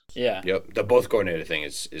coordinators. Yeah. Yep. The both coordinator thing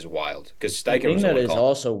is wild. Because Steichen was the thing that is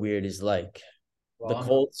also weird is the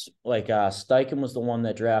Colts, Steichen was the one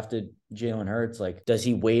that drafted Jalen Hurts. Does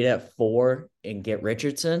he wait at 4 and get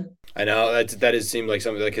Richardson? I know that seemed like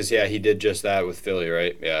something because he did just that with Philly,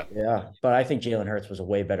 right? Yeah. Yeah. But I think Jalen Hurts was a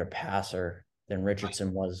way better passer than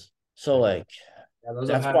Richardson was. So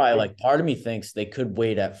that's why, part of me thinks they could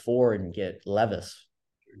wait at 4 and get Levis.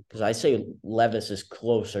 Because I say Levis is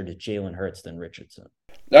closer to Jalen Hurts than Richardson.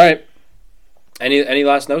 All right. Any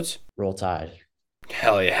last notes? Roll Tide.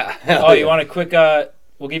 Hell yeah. You want a quick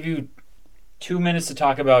we'll give you 2 minutes to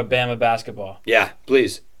talk about Bama basketball. Yeah,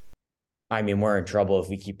 please. I mean, we're in trouble if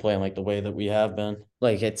we keep playing the way that we have been.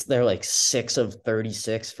 They're 6 of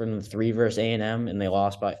 36 from the 3 versus A&M, and they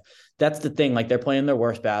lost by. That's the thing. They're playing their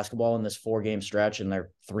worst basketball in this 4-game stretch, and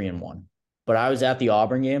they're 3-1. But I was at the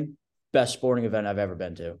Auburn game. Best sporting event I've ever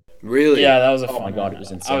been to. Really? Yeah, that was Oh my god, it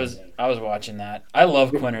was insane. I was watching that. I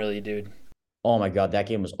love Quinterly, dude. Oh my god, that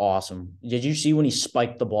game was awesome. Did you see when he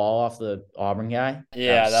spiked the ball off the Auburn guy?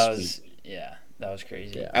 Yeah, that was That was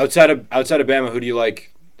crazy. Yeah. Outside of Bama, who do you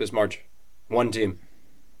like this March? One team.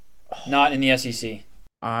 Not in the SEC.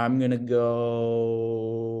 I'm gonna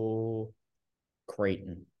go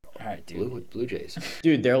Creighton. All right, dude. Blue Jays.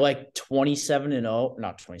 Dude, they're like 27-0.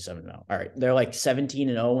 Not 27-0. All right, they're like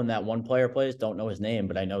 17-0 when that one player plays. Don't know his name,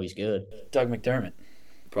 but I know he's good. Doug McDermott.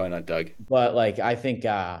 Probably not Doug. But like, I think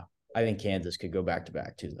Kansas could go back to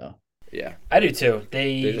back too, though. Yeah, I do too.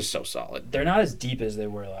 they're just so solid. They're not as deep as they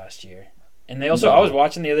were last year, and they also. I was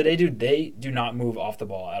watching the other day, dude. They do not move off the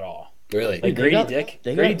ball at all. Really? Like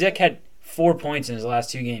Grady Dick had 4 points in his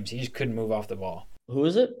last 2 games. He just couldn't move off the ball. Who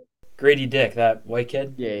is it? Grady Dick, that white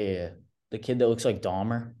kid. Yeah. The kid that looks like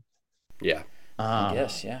Dahmer. Yeah. I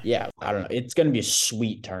guess, yeah. Yeah, I don't know. It's gonna be a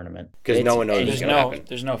sweet tournament Because no one knows what's going to happen.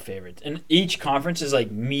 There's no favorites, and each conference is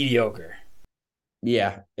like mediocre.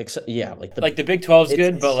 Yeah, like the Big 12's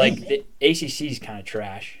good, but like the ACC's kind of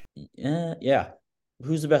trash. Yeah.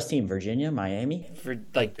 Who's the best team? Virginia, Miami? For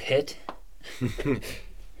like Pitt.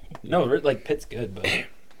 No, like Pitt's good, but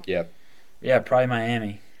Yeah. yeah, probably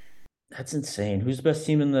Miami. That's insane. Who's the best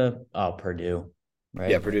team in the Purdue?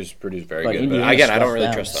 Right. Yeah, Purdue's very But good. Indiana But again, I don't swept really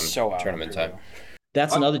them. trust them So out tournament of time. Purdue.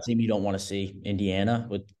 That's another team you don't want to see. Indiana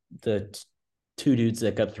with the 2 dudes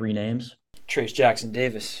that got 3 names. Trace Jackson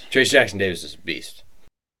Davis. Trace Jackson Davis is a beast.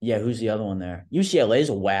 Yeah, who's the other one there? UCLA's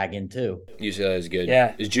a wagon too. UCLA is good.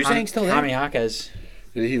 Yeah. Is Juzang still there? Tommy Jaquez.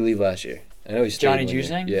 Did he leave last year? I know he's still Johnny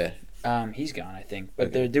Juzang? Yeah. He's gone, I think.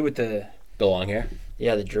 But they're due with the long hair.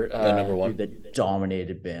 Yeah, the number one. That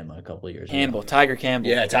dominated Bama a couple of years Campbell, ago. Tiger Campbell.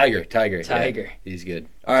 Yeah, Tiger. Tiger. Yeah, he's good.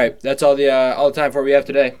 All right, that's all the time for we have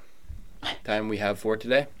today. Time we have for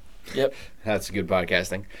today. Yep. That's good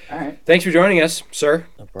podcasting. All right. Thanks for joining us, sir.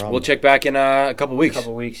 No problem. We'll check back in a couple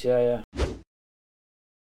weeks. Yeah.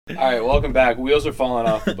 All right, welcome back. Wheels are falling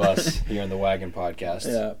off the bus here on the Wagon Podcast.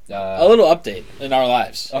 Yeah. A little update in our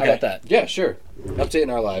lives. Okay. I got that. Yeah, sure. Update in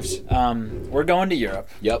our lives. We're going to Europe.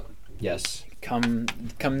 Yep. Yes. Come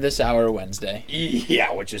this hour Wednesday.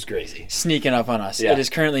 Yeah, which is crazy. Sneaking up on us. Yeah. It is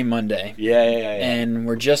currently Monday. Yeah. And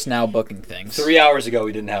we're just now booking things. 3 hours ago,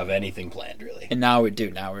 we didn't have anything planned, really. And now we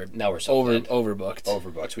do. Now we're sold overbooked.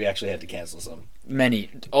 Overbooked. We actually had to cancel some.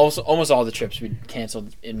 Almost all the trips we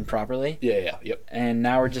canceled improperly. Yeah. Yep. And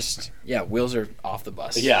now we're just wheels are off the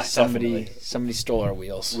bus. Yeah, somebody definitely. stole our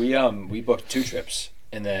wheels. We booked 2 trips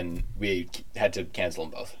and then we had to cancel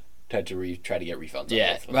them both. Had to try to get refunds. Yeah.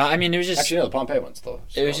 On both of them. Well, I mean, it was just actually no, the Pompeii one's though.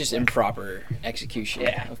 it was just improper execution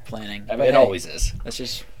of planning. I mean, But it always is. That's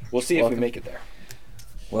just We'll see if we make it there.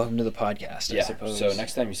 welcome to the podcast. I suppose. So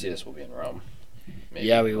next time you see us, we'll be in Rome. Maybe,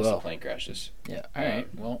 Yeah, we unless will. The plane crashes. Yeah. All right.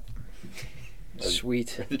 Well.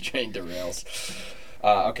 Sweet. The train derails.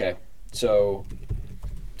 Okay, so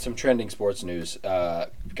some trending sports news. Got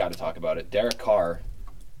to talk about it. Derek Carr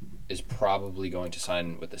is probably going to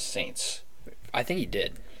sign with the Saints. I think he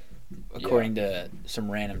did, according to some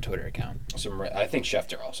random Twitter account. I think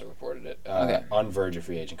Schefter also reported it. Okay. On verge of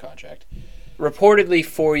free agent contract. Reportedly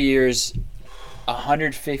 4 years,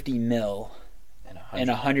 150 mil, And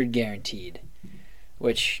 100 guaranteed.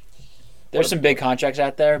 Which there's some big contracts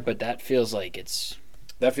out there, but that feels like it's.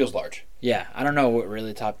 That feels large. Yeah, I don't know what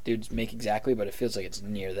really top dudes make exactly, but it feels like it's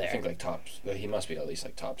near there. I think like tops. He must be at least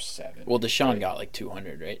like top 7. Well, Deshaun right? got like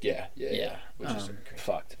 200, right? Yeah. Which is crazy.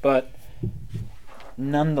 Fucked. But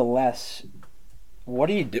nonetheless,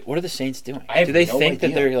 what are the Saints doing? I have Do they no think that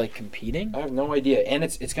idea. they're like competing? I have no idea, and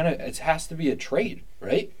it has to be a trade,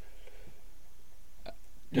 right?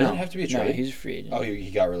 Does it have to be a trade? No, he's a free agent. Oh, he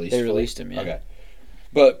got released. They fully? released him, yeah. Okay,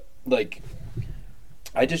 but like,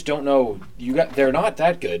 I just don't know. They're not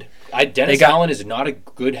that good. Dennis Allen is not a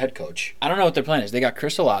good head coach. I don't know what their plan is. They got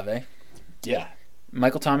Chris Olave. Yeah,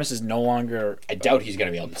 Michael Thomas is no longer I doubt he's going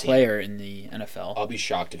to be on the player in the NFL. I'll be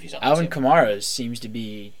shocked if he's on Alvin the team. Kamara seems to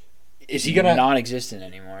be Is he gonna? non-existent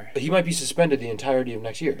anymore. He might be suspended the entirety of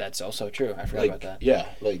next year. That's also true. I forgot like, about that. Yeah,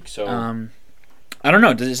 like so. I don't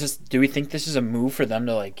know. Do we think this is a move for them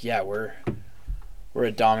to like? Yeah, we're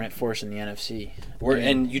a dominant force in the NFC.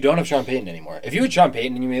 And you don't have Sean Payton anymore. If you had Sean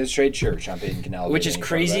Payton and you made this trade, sure, Sean Payton can elevate. Which is any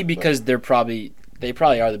crazy quarterback, because they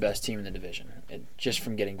probably are the best team in the division, just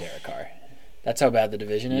from getting Derek Carr. That's how bad the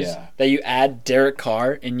division is. Yeah. That you add Derek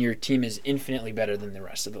Carr and your team is infinitely better than the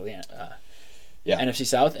rest of the NFC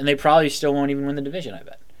South, and they probably still won't even win the division. I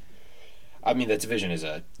bet. I mean, that division is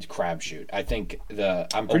a crapshoot. I think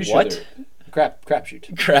I'm pretty what? sure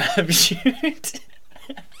crapshoot. Crapshoot.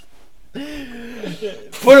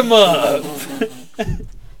 Put him up.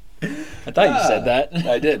 I thought you said that.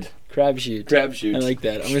 I did. Crapshoot. Crapshoot. I like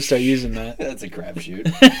that. I'm gonna start using that. That's a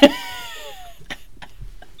crapshoot.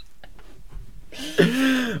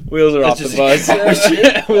 Wheels are off the bus.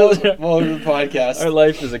 Welcome to the podcast. Our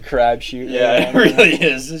life is a crapshoot. Yeah, it really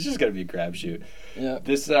is. It's just gonna be a crapshoot. Yeah.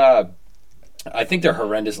 This, I think they're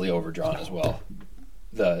horrendously overdrawn as well.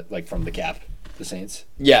 From the cap, the Saints.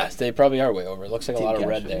 Yes, they probably are way over. It looks like Team a lot of cap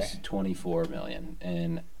red there. $24 million,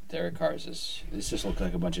 and Derek Carr's this just looks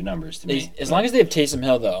like a bunch of numbers to me. As long as they have Taysom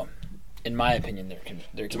Hill, though, in my opinion,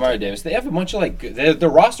 they're Tamari Davis. They have a bunch of their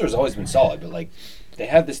roster has always been solid, but they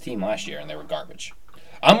had this team last year and they were garbage.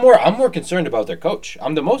 I'm more concerned about their coach.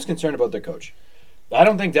 I'm the most concerned about their coach. I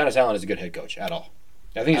don't think Dennis Allen is a good head coach at all.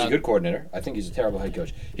 I think he's a good coordinator. I think he's a terrible head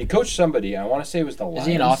coach. He coached somebody. I want to say it was the Lions. Is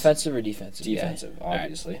he an offensive or defensive? Defensive, guy?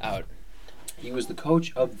 obviously. Right, out. He was the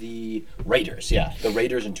coach of the Raiders. Yeah, the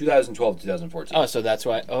Raiders in 2012 to 2014. Oh, so that's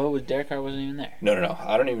why. Oh, Derek Carr wasn't even there. No.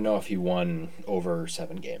 I don't even know if he won over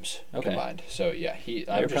 7 games combined. So yeah,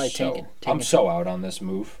 I'm so out on this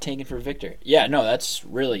move. Tanking for Victor. Yeah, no, that's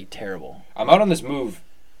really terrible. I'm out on this move,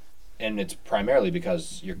 and it's primarily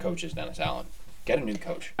because your coach is Dennis Allen. Get a new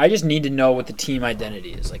coach. I just need to know what the team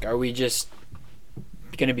identity is. Are we just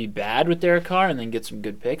going to be bad with Derek Carr and then get some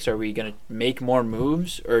good picks? Are we going to make more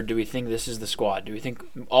moves, or do we think this is the squad? Do we think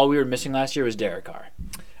all we were missing last year was Derek Carr?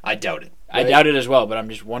 I doubt it. I doubt it as well, but I'm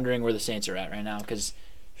just wondering where the Saints are at right now, because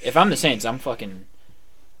if I'm the Saints, I'm fucking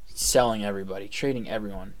selling everybody, trading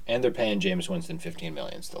everyone. And they're paying Jameis Winston $15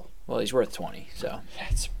 million still. Well, he's worth 20, so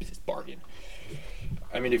it's bargain.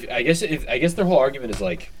 I mean, I guess their whole argument is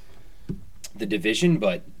the division,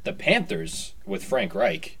 but the Panthers with Frank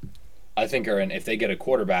Reich, I think if they get a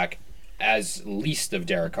quarterback as least of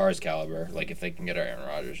Derek Carr's caliber, if they can get Aaron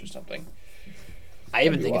Rodgers or something. I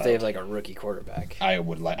even think if they have a rookie quarterback, I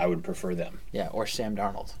would prefer them. Yeah, or Sam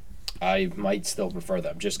Darnold. I might still prefer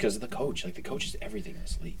them just because of the coach. The coach is everything in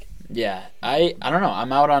this league. Yeah, I don't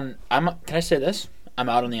know. Can I say this? I'm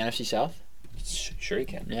out on the NFC South. Sure you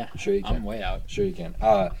can. Yeah, sure you can. I'm way out. Sure you can.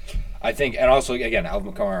 I think, and also again,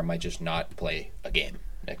 Alvin Kamara might just not play a game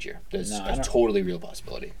next year. That's a totally real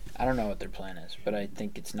possibility. I don't know what their plan is, but I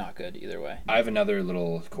think it's not good either way. I have another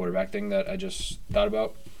little quarterback thing that I just thought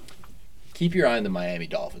about. Keep your eye on the Miami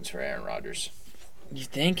Dolphins for Aaron Rodgers. You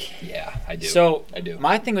think? Yeah, I do. So I do.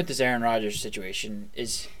 My thing with this Aaron Rodgers situation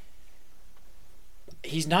is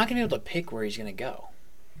he's not going to be able to pick where he's going to go.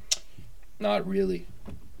 Not really.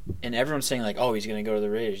 And everyone's saying oh, he's going to go to the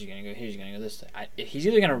Raiders. He's going to go here. He's going to go this. He's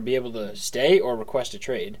either going to be able to stay or request a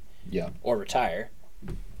trade. Yeah. Or retire.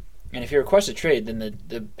 And if he requests a trade, then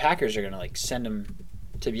the Packers are going to send him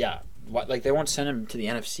to they won't send him to the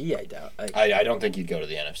NFC. I doubt. I don't think he'd go to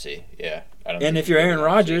the NFC. Yeah. And if you're Aaron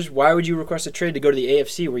Rodgers, why would you request a trade to go to the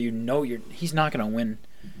AFC where he's not going to win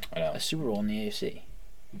a Super Bowl in the AFC?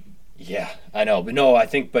 Yeah, I know, but no, I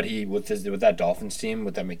think, he with that Dolphins team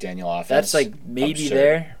with that McDaniel offense, that's maybe absurd.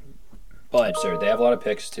 There, but absurd. They have a lot of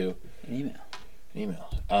picks too. An email.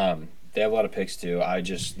 They have a lot of picks too.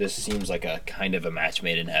 This seems like a kind of a match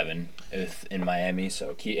made in heaven in Miami.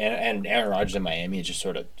 So and Aaron Rodgers in Miami, it just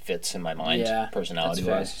sort of fits in my mind, personality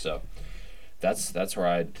wise. So that's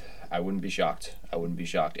where I wouldn't be shocked. I wouldn't be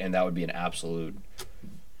shocked, and that would be an absolute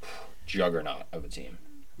juggernaut of a team.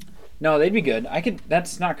 No, they'd be good.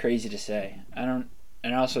 That's not crazy to say.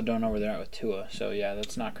 I also don't know where they're at with Tua. So yeah,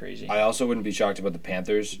 that's not crazy. I also wouldn't be shocked about the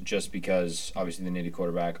Panthers just because obviously they need a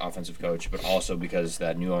quarterback, offensive coach, but also because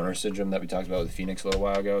that new owner syndrome that we talked about with Phoenix a little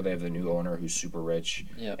while ago. They have the new owner who's super rich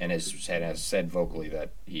and has said vocally that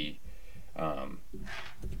he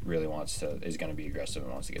really is going to be aggressive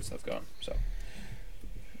and wants to get stuff going. So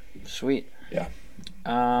sweet. Yeah.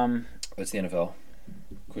 That's the NFL.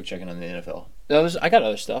 Quick check-in on the NFL. I got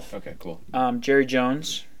other stuff. Okay, cool. Jerry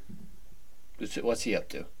Jones. What's he up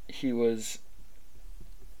to?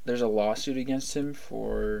 There's a lawsuit against him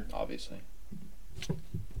for... Obviously.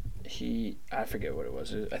 I forget what it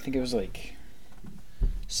was. I think it was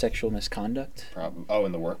sexual misconduct. Oh,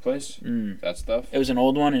 in the workplace? That stuff? It was an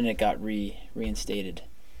old one and it got reinstated.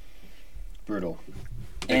 Brutal.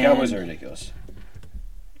 The Cowboys are ridiculous.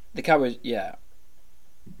 The Cowboys, yeah.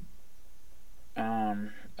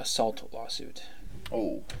 Assault lawsuit.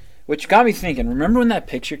 Oh. Which got me thinking, remember when that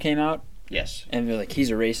picture came out? Yes. And they're he's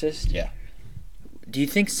a racist? Yeah. Do you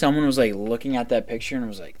think someone was looking at that picture and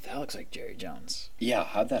was that looks like Jerry Jones? Yeah,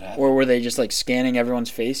 how'd that happen? Or were they just scanning everyone's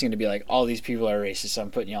face and to be all these people are racist, so I'm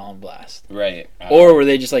putting y'all on blast? Right. Or were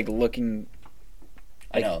they just looking...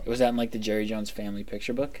 I know. Was that in the Jerry Jones family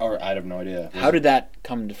picture book? Or I have no idea. How did that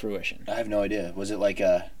come to fruition? I have no idea. Was it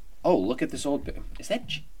look at this old... Is that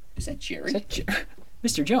Jerry?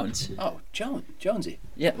 Mr. Jones. Oh, Jonesy.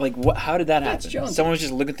 Yeah, how did that happen? Jonesy. Someone was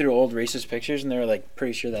just looking through old racist pictures and they were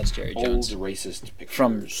pretty sure that's Jerry Jones. Old racist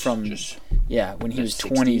pictures. From when he was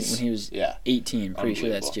 20, when he was 18, pretty sure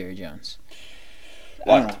that's 60s. Jerry Jones.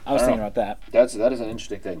 I don't know. I was thinking about that. That is an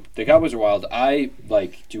interesting thing. The Cowboys are wild. I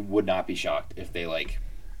would not be shocked if they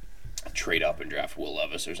trade up and draft Will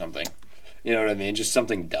Levis or something. You know what I mean? Just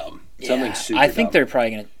something dumb. Yeah, something super I think dumb. they're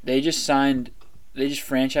probably gonna. They just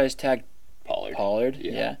franchise tagged Pollard.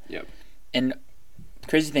 Yeah. Yep. And the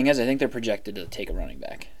crazy thing is, I think they're projected to take a running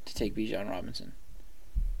back, to take Bijan Robinson.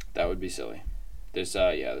 That would be silly. This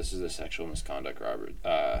is the sexual misconduct, Robert.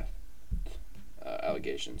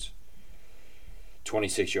 Allegations.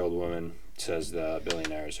 26-year-old woman says the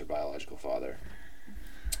billionaire is her biological father.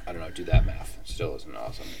 I don't know. Do that math. Still isn't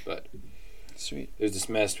awesome, but sweet. It was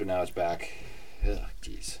dismissed, but now it's back. Ugh,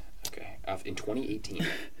 jeez. Okay. In 2018.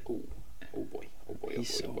 Oh boy.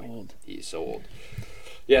 He's so old. He's so old.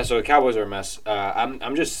 Yeah. So the Cowboys are a mess.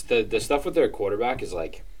 I'm just the stuff with their quarterback is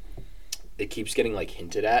it keeps getting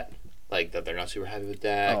hinted at. That they're not super happy with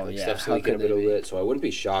Dak. Stuff's leaking a little bit. So I wouldn't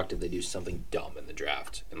be shocked if they do something dumb in the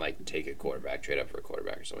draft and take a quarterback, trade up for a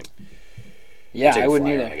quarterback or something. Yeah, I wouldn't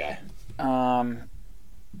either.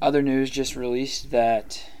 Other news just released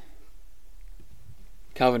that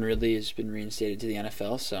Calvin Ridley has been reinstated to the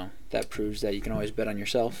NFL, so that proves that you can always bet on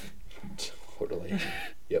yourself. Totally.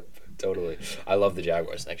 Yep, totally. I love the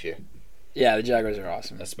Jaguars next year. Yeah, the Jaguars are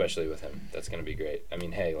awesome. Especially with him. That's going to be great. I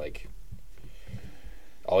mean, hey,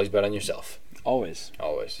 always bet on yourself. Always.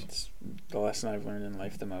 It's the lesson I've learned in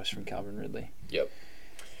life the most from Calvin Ridley. Yep.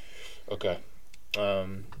 Okay.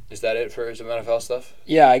 Is that it for some NFL stuff?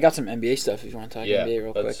 Yeah, I got some NBA stuff if you want to talk NBA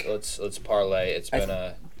real quick. Let's parlay. It's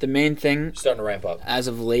been the main thing starting to ramp up. As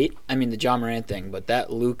of late, I mean the Ja Morant thing, but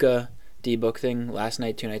that Luka D-Book thing last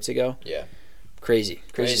night, 2 nights ago. Yeah. Crazy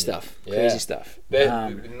stuff. Yeah. Crazy stuff.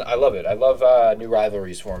 I love it. I love new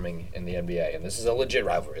rivalries forming in the NBA, and this is a legit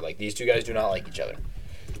rivalry. These two guys do not like each other.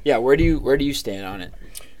 Yeah, where do you stand on it?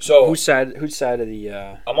 So whose side of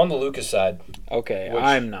the I'm on the Lucas side. Okay,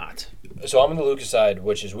 I'm not. So I'm on the Lucas side,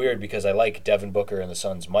 which is weird because I like Devin Booker and the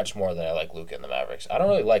Suns much more than I like Luka and the Mavericks. I don't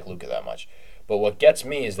really like Luka that much. But what gets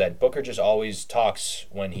me is that Booker just always talks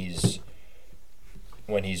when he's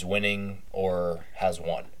winning or has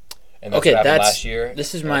won. And that's what happened last year.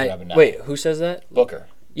 This is my wait. Who says that? Booker.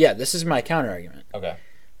 Yeah, this is my counter argument. Okay.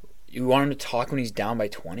 You want him to talk when he's down by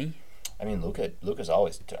 20? I mean, Luka's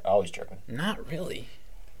always chirping. Not really.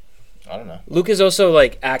 I don't know. Luka's also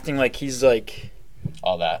acting like he's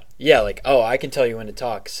all that. Yeah, I can tell you when to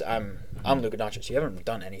talk. 'Cause I'm Luka Doncic. You haven't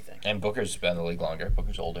done anything. And Booker's been in the league longer.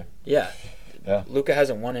 Booker's older. Yeah. Yeah. Luka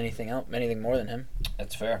hasn't won anything more than him.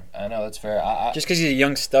 That's fair. I know that's fair. Just because he's a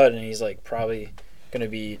young stud and he's probably going to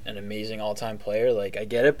be an amazing all-time player. I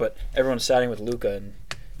get it, but everyone's siding with Luka, and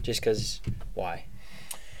just because why?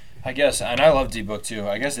 I guess, and I love D-Book too.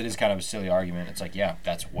 I guess it is kind of a silly argument. It's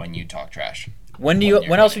that's when you talk trash. When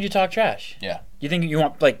else would you talk trash? Yeah. You think you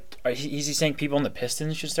want is he saying people in the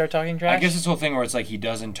Pistons should start talking trash? I guess this whole thing where it's he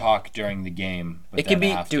doesn't talk during the game. But it can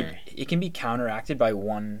be, after. dude. It can be counteracted by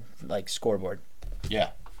one scoreboard.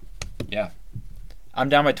 Yeah. Yeah. I'm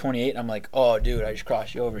down by 28. I'm oh, dude, I just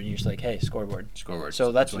crossed you over, and you're just hey, scoreboard. Scoreboard.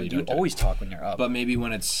 So that's what you always talk when you're up. But maybe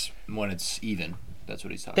when it's even, that's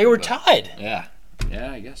what he's talking. They were about. tied. Yeah.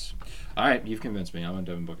 Yeah, I guess. All right, you've convinced me. I'm on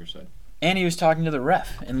Devin Booker's side. And he was talking to the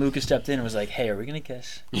ref, and Lucas stepped in and was hey, are we gonna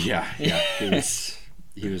kiss? Yeah.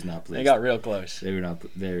 He was not pleased. They got real close. They were not.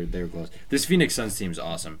 They were close. This Phoenix Suns team is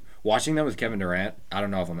awesome. Watching them with Kevin Durant, I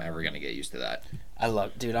don't know if I'm ever gonna get used to that.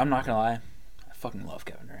 Dude. I'm not gonna lie. I fucking love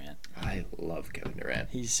Kevin Durant. I love Kevin Durant.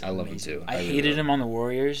 I love him too. I hated him on the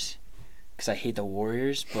Warriors because I hate the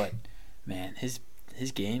Warriors, but man, his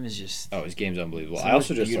game is just. Oh, his game's unbelievable. I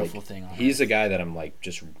also just beautiful thing. He's a guy that I'm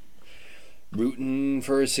just rooting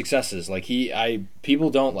for his successes. People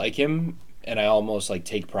don't like him, and I almost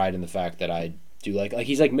take pride in the fact that I do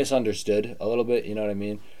he's misunderstood a little bit. You know what I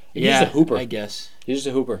mean? He's just a hooper. I guess he's just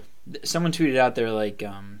a hooper. Someone tweeted out there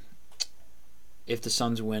if the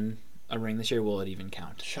Suns win a ring this year, will it even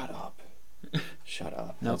count? Shut up. Shut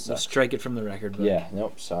up. Nope, we'll strike it from the record. But yeah.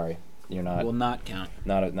 Nope. Sorry. You're not. Will not count.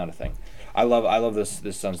 Not a thing. I love this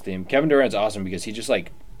Suns team. Kevin Durant's awesome because he just a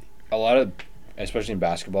lot of, especially in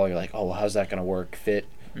basketball, you're oh, well, how's that gonna work? Fit,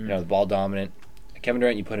 the ball dominant. Kevin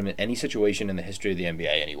Durant, you put him in any situation in the history of the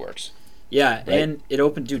NBA and he works. Yeah, right? And it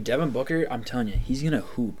opened, dude. Devin Booker, I'm telling you, he's gonna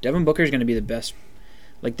hoop. Devin Booker is gonna be the best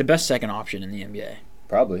second option in the NBA.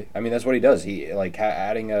 Probably. I mean, that's what he does. He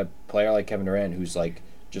adding a player like Kevin Durant who's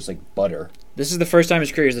just butter. This is the first time in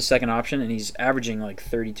his career he's the second option, and he's averaging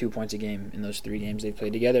 32 points a game in those 3 games they've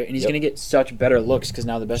played together. And he's going to get such better looks because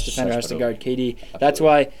now the best defender has to guard KD. Absolutely. That's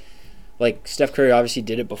why, Steph Curry obviously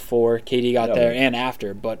did it before KD got there and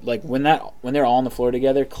after. But when they're all on the floor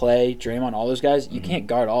together, Clay, Draymond, all those guys, you can't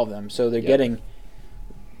guard all of them. So they're getting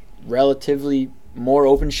relatively more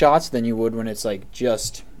open shots than you would when it's like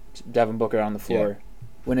just Devin Booker on the floor. Yeah.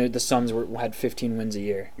 When the Suns had 15 wins a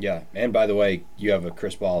year. Yeah, and by the way, you have a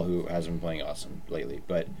Chris Paul who hasn't been playing awesome lately,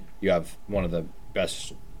 but you have one of the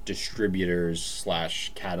best distributors /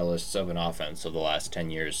 catalysts of an offense of the last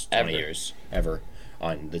 10 years, 20 years ever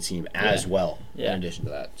on the team as well. Yeah. In addition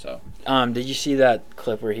to that, so. Did you see that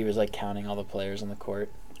clip where he was like counting all the players on the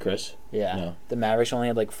court? Chris? Yeah. No. The Mavericks only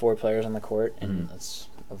had like 4 players on the court, and that's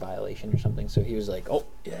a violation or something. So he was like, "Oh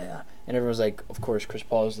yeah," and everyone was like, "Of course, Chris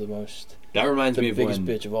Paul is the most." That reminds me of the biggest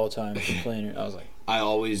bitch of all time playing. I was like, I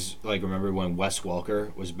always remember when Wes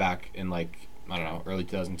Welker was back in early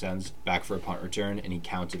 2010s, back for a punt return, and he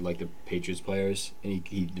counted like the Patriots players, and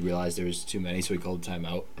he realized there was too many, so he called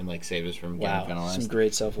timeout and like saved us from getting penalized. Some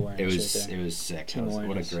great self-awareness. It was sick.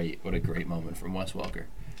 What a great moment from Wes Welker.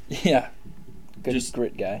 Yeah,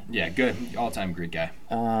 grit guy. Yeah, good all-time grit guy.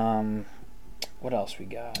 What else we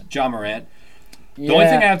got? John Morant. The only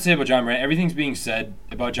thing I have to say about John Morant, everything's being said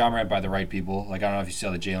about John Morant by the right people. Like, I don't know if you saw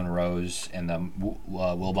the Jalen Rose and the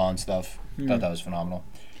Wilbon stuff. Thought that was phenomenal.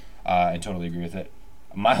 I totally agree with it.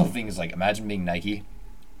 My whole thing is, like, imagine being Nike.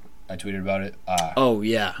 I tweeted about it.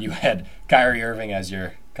 You had Kyrie Irving as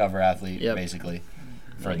your cover athlete, basically,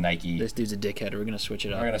 for Nike. This dude's a dickhead. We're going to switch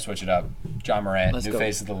it up. John Morant, Let's new go.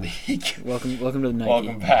 Face of the league. Welcome to the Nike.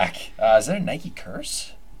 Welcome back. Is that a Nike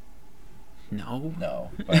curse? No,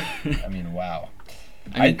 but I mean, wow.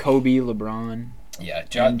 Kobe, LeBron,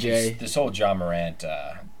 MJ. This whole John Morant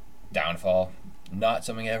downfall, not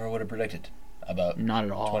something I ever would have predicted about. Not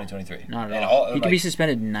at all. 2023. Not at all. He could be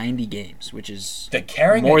suspended 90 games, which is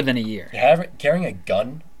more than a year. Carrying a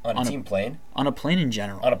gun on a team plane? On a plane in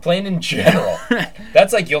general.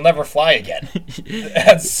 That's like you'll never fly again.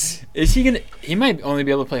 Is he gonna? He might only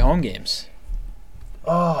be able to play home games.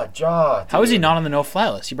 Oh, Jaw. How is he not on the no-fly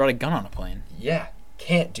list? He brought a gun on a plane. Yeah,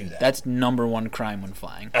 can't do that. That's #1 crime when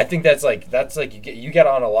flying. I think that's like you get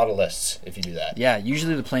on a lot of lists if you do that. Yeah,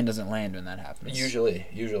 usually the plane doesn't land when that happens.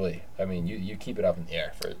 Usually. I mean, you keep it up in the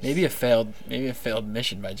air for maybe a failed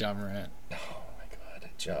mission by John Morant. Oh my God,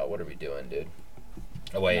 Jaw, what are we doing, dude?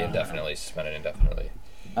 Away indefinitely, suspended indefinitely.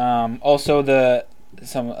 Also, a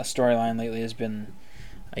storyline lately has been,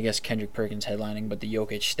 I guess, Kendrick Perkins headlining, but the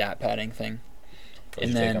Jokic stat padding thing.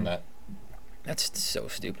 What's your take on that? That's so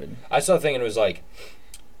stupid. I saw a thing and it was like,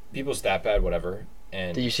 people stat pad, whatever.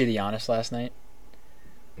 And did you see the Giannis last night?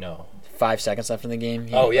 No. 5 seconds left in the game.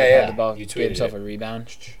 He had the ball, you tweeted gave himself it. a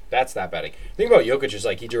rebound. That's stat padding. The thing about Jokic is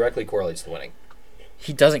like he directly correlates to winning.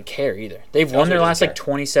 He doesn't care either. They've won their last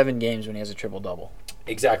 27 games when he has a triple-double.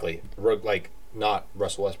 Exactly. Like, not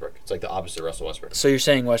Russell Westbrook. It's like the opposite of Russell Westbrook. So you're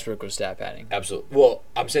saying Westbrook was stat padding? Absolutely. Well,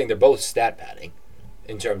 I'm saying they're both stat padding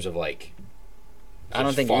in terms of like. I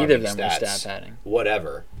don't think either of them were stat padding.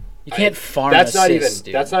 Whatever. You can't farm assists,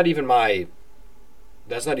 dude. That's not even my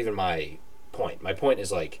point. My point is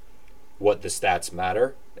like what the stats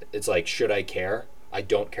matter. It's like, should I care? I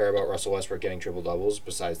don't care about Russell Westbrook getting triple doubles.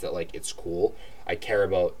 Besides that, like, it's cool. I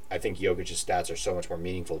think Jokic's stats are so much more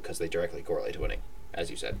meaningful because they directly correlate to winning, as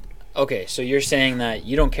you said. Okay, so you're saying that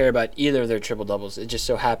you don't care about either of their triple doubles. It just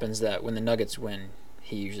so happens that when the Nuggets win,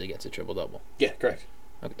 he usually gets a triple double. Yeah, correct.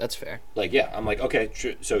 Okay, that's fair. Like, yeah, I'm like, okay,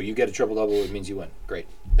 so you get a triple double, it means you win. Great,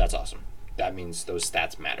 that's awesome. That means those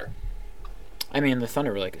stats matter. I mean, the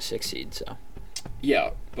Thunder were like a 6 seed, so.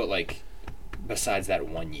 Yeah, but like, besides that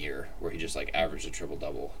 1 year where he just like averaged a triple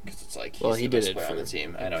double, because it's like he's the best player on the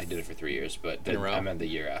team. I know he did it for 3 years, but I meant the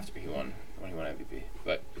year after he won MVP.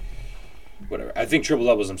 But whatever. I think triple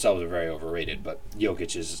doubles themselves are very overrated, but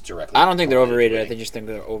Jokic is directly. I don't think they're overrated. I just think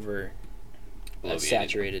they're oversaturated.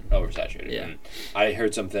 Oversaturated. Yeah. And I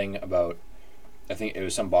heard something about, I think it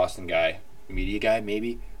was some Boston guy, media guy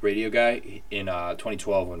maybe, radio guy, in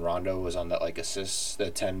 2012 when Rondo was on that like assists, the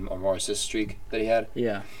 10 or more assist streak that he had.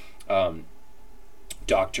 Yeah.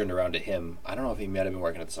 Doc turned around to him. I don't know if he might have been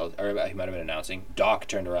working at the Celtics, or he might have been announcing. Doc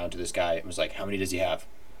turned around to this guy and was like, "How many does he have?"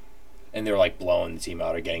 And they were like blowing the team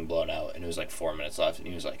out or getting blown out, and it was like 4 minutes left, and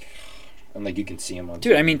he was like, and like you can see him on.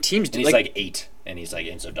 Dude, I mean, teams do. And he's like 8, and he's like,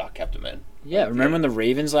 and so Doc kept him in. Yeah, remember when the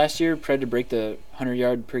Ravens last year tried to break the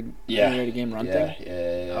 100-yard a game run thing?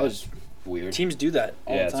 Yeah, that was weird. Teams do that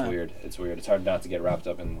all the time. Yeah, it's weird. It's hard not to get wrapped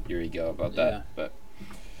up in your ego about that, but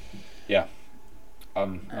yeah.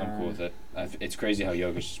 I'm cool with it. It's crazy how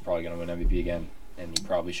Jokic is probably going to win MVP again, and he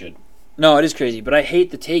probably should. No, it is crazy, but I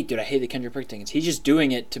hate the take, dude. I hate the Kendrick Perkins thing. He's just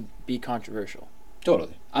doing it to be controversial.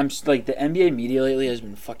 Totally. I'm just, like, the NBA media lately has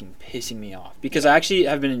been fucking pissing me off because I actually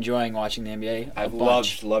have been enjoying watching the NBA. I've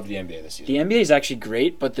loved the NBA this season. The NBA is actually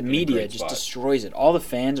great, but the media just destroys it. All the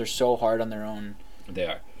fans are so hard on their own. They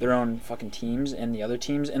are. Their own fucking teams and the other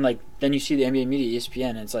teams, and like then you see the NBA media,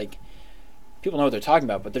 ESPN, and it's like people know what they're talking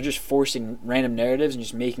about, but they're just forcing random narratives and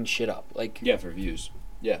just making shit up. Like for views.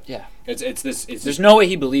 Yeah. There's no way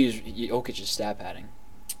he believes Jokic is stat padding.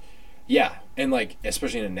 Yeah, and like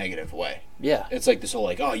especially in a negative way. Yeah, it's like this whole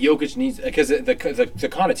like Jokic needs, because the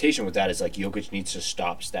connotation with that is like Jokic needs to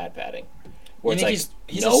stop stat padding. Where it's like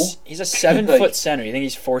he's a 7-foot center. You think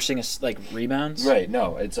he's forcing us like rebounds? Right.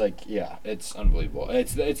 No, it's like it's unbelievable.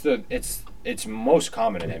 It's most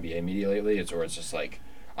common in NBA media lately. It's where it's just like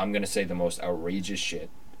I'm gonna say the most outrageous shit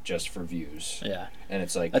just for views. Yeah. And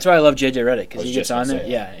it's like that's why I love JJ Redick, because he gets on there.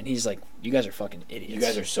 Yeah, and he's like, "You guys are fucking idiots. You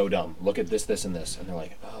guys are so dumb. Look at this, this, and this." And they're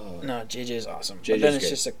like, "Oh." No, JJ is awesome. JJ's but then it's great.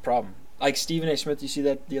 just a problem. Like Stephen A. Smith, you see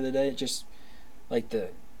that the other day? Just like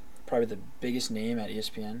probably the biggest name at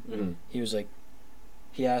ESPN. Mm-hmm. He was like,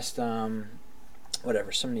 he asked some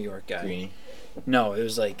New York guy. Greeny. No, it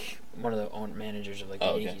was like one of the managers of like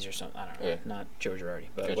the okay. Yankees or something. I don't know. Okay. Not Joe Girardi,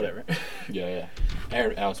 but Gotcha. whatever. Yeah.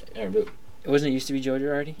 Aaron Boone. It wasn't used to be Joe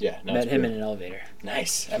Girardi? Yeah. No, Met him in an elevator.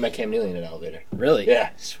 Nice. I met Cam Neely in an elevator. Really?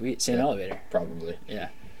 Yeah. Sweet. Same elevator. Probably. Yeah.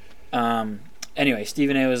 Anyway,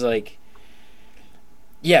 Stephen A. was like,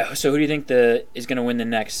 yeah, so who do you think is going to win the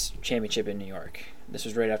next championship in New York? This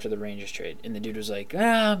was right after the Rangers trade. And the dude was like,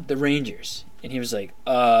 the Rangers. And he was like,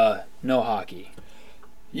 no hockey.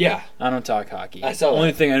 Yeah. I don't talk hockey. I saw that.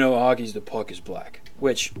 Only thing I know of hockey is the puck is black.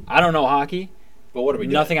 Which, I don't know hockey. But what are we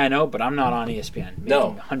doing? Nothing I know, but I'm not on ESPN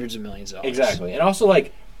making hundreds of millions of dollars. Exactly. And also,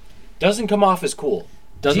 like, doesn't come off as cool.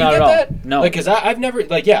 Does Do you not get at all. That? No. Like, because I've never,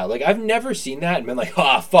 I've never seen that and been like,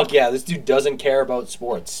 fuck yeah, this dude doesn't care about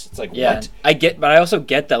sports. It's like, yeah, what? But I also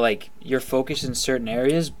get that, like, you're focused in certain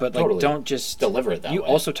areas, but, like, don't just deliver it that way. You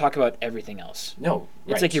also talk about everything else. No,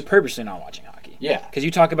 It's like you're purposely not watching hockey. Yeah. Because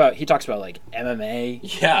he talks about, like,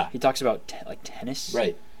 MMA. Yeah. He talks about, like, tennis.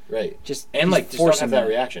 Right. Just don't have that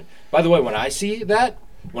reaction. By the way, when I see, like,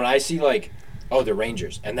 the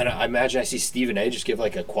Rangers, and then I imagine I see Stephen A. just give,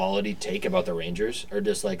 like, a quality take about the Rangers, or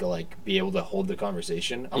just, like, be able to hold the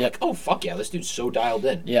conversation. I'm like, oh, fuck yeah, this dude's so dialed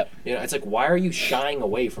in. Yep. You know, it's like, why are you shying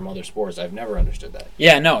away from other sports? I've never understood that.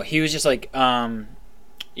 Yeah, no, he was just like,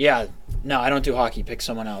 no, I don't do hockey, pick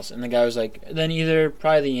someone else. And the guy was like, then either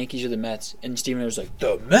probably the Yankees or the Mets. And Stephen A. was like,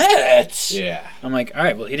 the Mets? Yeah. I'm like, all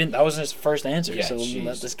right, well, that wasn't his first answer, Yeah, so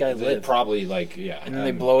let this guy live. Probably, like, yeah. And then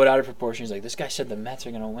they blow it out of proportion. He's like, this guy said the Mets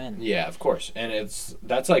are going to win. Yeah, of course. And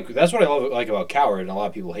that's what I love about Coward, and a lot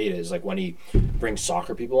of people hate it, is like when he brings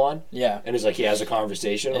soccer people on. Yeah. And it's like he has a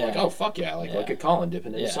conversation. I'm like, oh, fuck yeah. Like, look at Colin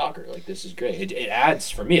dipping into soccer. Like, this is great. It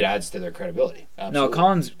adds to their credibility. Absolutely.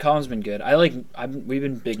 No, Colin's been good. We've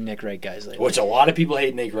been big Nick Wright guys lately. Which a lot of people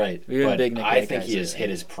hate Nick Wright. We've been big Nick Wright I think he has hit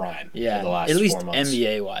his prime in the last 4 months. At least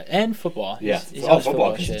NBA wise. And football. Yeah. He's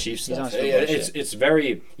football because the Chiefs stuff. It's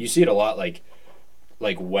very, you see it a lot, like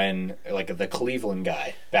when the Cleveland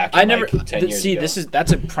guy back in 10 years ago.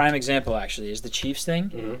 That's a prime example, actually, is the Chiefs thing.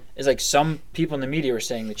 Mm-hmm. Is like some people in the media were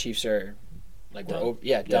saying the Chiefs are like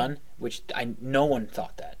done, which no one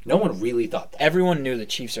thought that. No one really thought that. Everyone knew the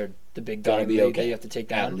Chiefs are the big dog that you have to take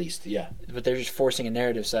down. At least, yeah. But they're just forcing a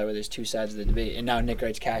narrative side where there's two sides of the debate. And now Nick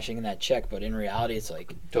Wright's cashing in that check, but in reality it's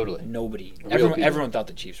like totally nobody. Everyone thought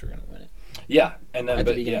the Chiefs were going to win it. Yeah, and then at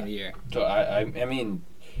the beginning of the year. So I mean,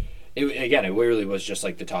 it really was just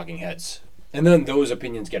like the talking heads. And then those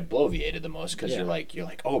opinions get bloviated the most because you're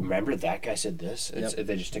like, oh, remember that guy said this?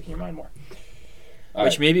 They just stick in your mind more.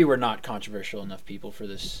 Which maybe we're not controversial enough people for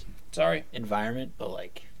this. Sorry. Environment, but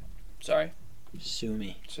like. Sorry. Sue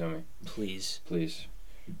me. Please.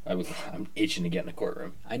 I'm itching to get in the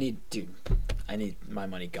courtroom. I need my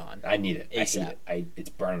money gone. I need it. ASAP. It's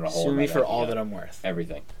burning a hole. Sue me for all that I'm worth.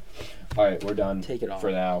 Everything. All right, we're done. Take it all.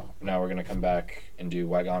 For now. Now we're going to come back and do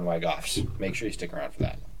WagOn, WagOffs. Make sure you stick around for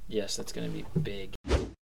that. Yes, that's going to be big.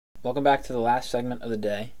 Welcome back to the last segment of the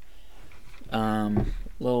day.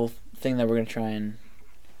 Little thing that we're going to try and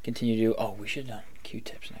continue to do. Oh, we should have done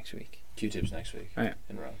Q-tips next week. Q-tips next week. All right.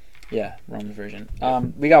 In Rome. Yeah, Rome's version.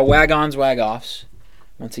 We got WagOns, WagOffs.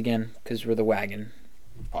 Once again, because we're the wagon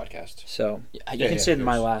podcast. So you can say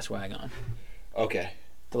my last WagOn. Okay.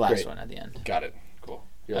 The last one at the end. Got it. Cool.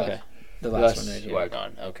 Okay. The last one right here.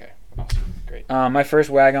 WagOn. Okay. Awesome. Great. My first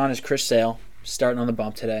WagOn is Chris Sale, starting on the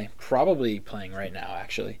bump today. Probably playing right now,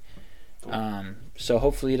 actually. Cool. So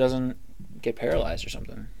hopefully he doesn't get paralyzed or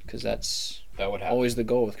something, because that would happen. Always the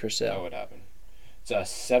goal with Chris Sale. That would happen. It's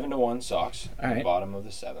 7-1 Sox at the bottom of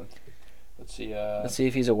the 7th. Let's see. Let's see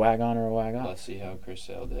if he's a WagOn or a WagOff. Let's see how Chris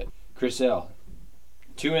Sale did. Chris Sale,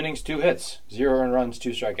 2 innings, 2 hits, 0 earned runs,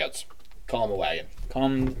 2 strikeouts. Call him a wagon. Call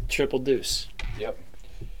him triple deuce. Yep.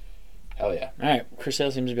 Hell yeah. All right. Chris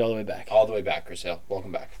Sale seems to be all the way back. All the way back, Chris Sale.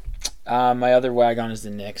 Welcome back. My other WagOn is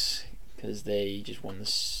the Knicks, because they just won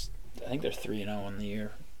this. I think they're 3-0 on the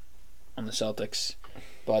year. on the Celtics.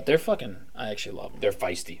 But they're fucking. I actually love them. They're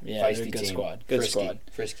feisty. Yeah, feisty they're a good team. squad. Good Frisky. squad.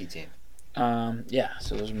 Frisky team. Yeah.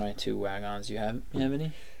 So those are my 2 WagOns. You have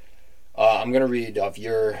any? I'm gonna read off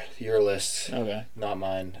your list. Okay. Not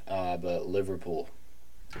mine. But Liverpool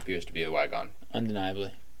appears to be a WagOn.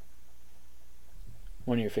 Undeniably.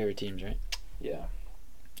 One of your favorite teams, right? Yeah.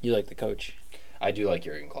 You like the coach. I do like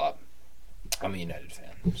Jurgen Klopp. I'm a United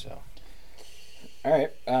fan, so. All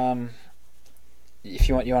right. If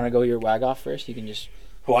you want to go your wag off first, you can just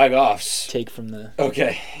Wag-offs. take from the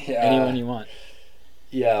Okay. anyone you want.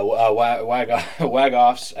 Yeah,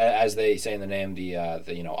 wag-offs, as they say in the name, the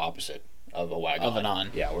opposite of a wag-on. Of an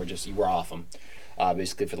on. Yeah, we're off them,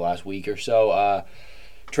 basically for the last week or so.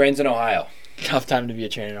 Trains in Ohio. Tough time to be a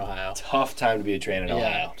train in Ohio. Tough time to be a train in Yeah,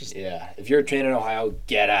 Ohio. If you're a train in Ohio,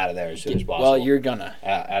 get out of there as soon as possible. Well, you're gonna.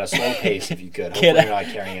 At a slow pace if you could. Get Hopefully you're not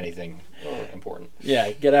carrying anything important.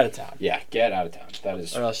 Yeah, get out of town. Yeah, get out of town. That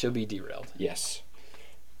is. Or else you'll be derailed. Yes.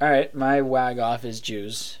 All right, my wag off is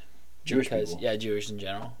Jews. Jewish people. Yeah, Jewish in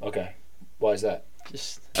general. Okay. Why is that?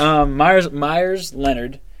 Just Myers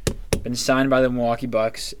Leonard been signed by the Milwaukee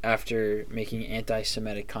Bucks after making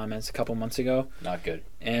anti-Semitic comments a couple months ago, Not good.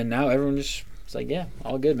 and now everyone just is like, yeah,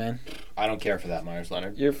 all good, man. I don't care for that, Myers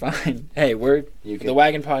Leonard. You're fine. Hey, the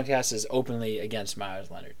Wagon Podcast is openly against Myers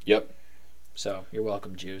Leonard. Yep. So you're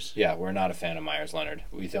welcome, Jews. Yeah, we're not a fan of Myers Leonard.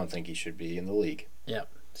 We don't think he should be in the league. Yep.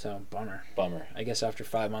 So bummer. I guess after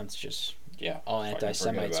 5 months, just all fucking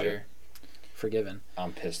anti-Semites forget about are forgiven.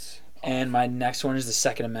 I'm pissed. And my next one is the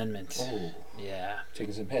Second Amendment. Oh, Yeah.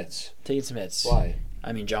 taking some hits. Taking some hits. Why?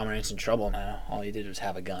 I mean, John Morant's in trouble now. All he did was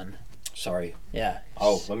have a gun. Sorry. Yeah.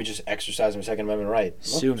 Oh, let me just exercise my Second Amendment right.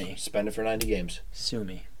 Sue me. Spend it for 90 games. Sue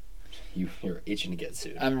me. You're itching to get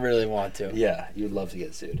sued. I really want to. Yeah, you'd love to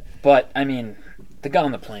get sued. But, I mean, the gun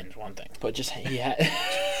on the plane is one thing. But just, he had...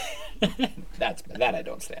 That I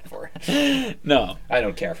don't stand for. No. I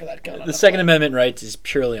don't care for that gun. The Second Amendment rights is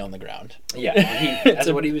purely on the ground. Yeah,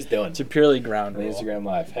 that's what he was doing. It's a purely ground On rule. Instagram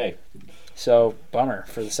Live. Hey. So, bummer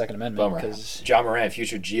for the Second Amendment. Bummer. Cause, John Moran,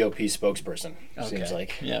 future GOP spokesperson. okay. Seems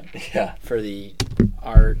like. Yeah. Yeah. For the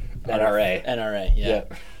NRA. NRA, yeah.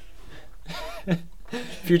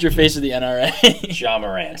 Future face of the NRA. John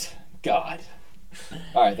Morant. God.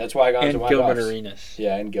 All right, that's why I got and into Gilbert Wag-offs. Arenas.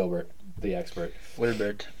 Yeah, and Gilbert, the expert.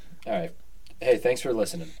 Wilbert. All right. Hey, thanks for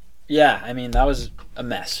listening. Yeah, I mean, that was a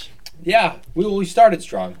mess. Yeah, we started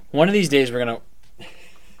strong. One of these days we're going to...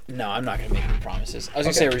 No, I'm not going to make any promises. I was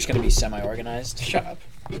going to say we're just going to be semi-organized. Shut up.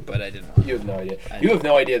 But I didn't want You have no idea. You have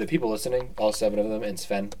no idea. The people listening, all 7 of them, and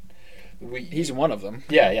Sven. He's one of them.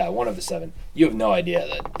 Yeah, one of the 7. You have no idea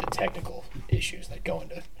the technical issues that go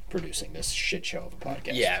into producing this shit show of a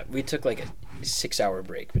podcast. Yeah, we took like a 6-hour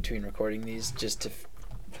break between recording these just to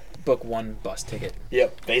book one bus ticket.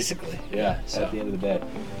 Yep, basically. Yeah, so. at the end of the day.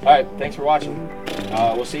 All right, thanks for watching.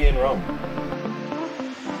 We'll see you in Rome.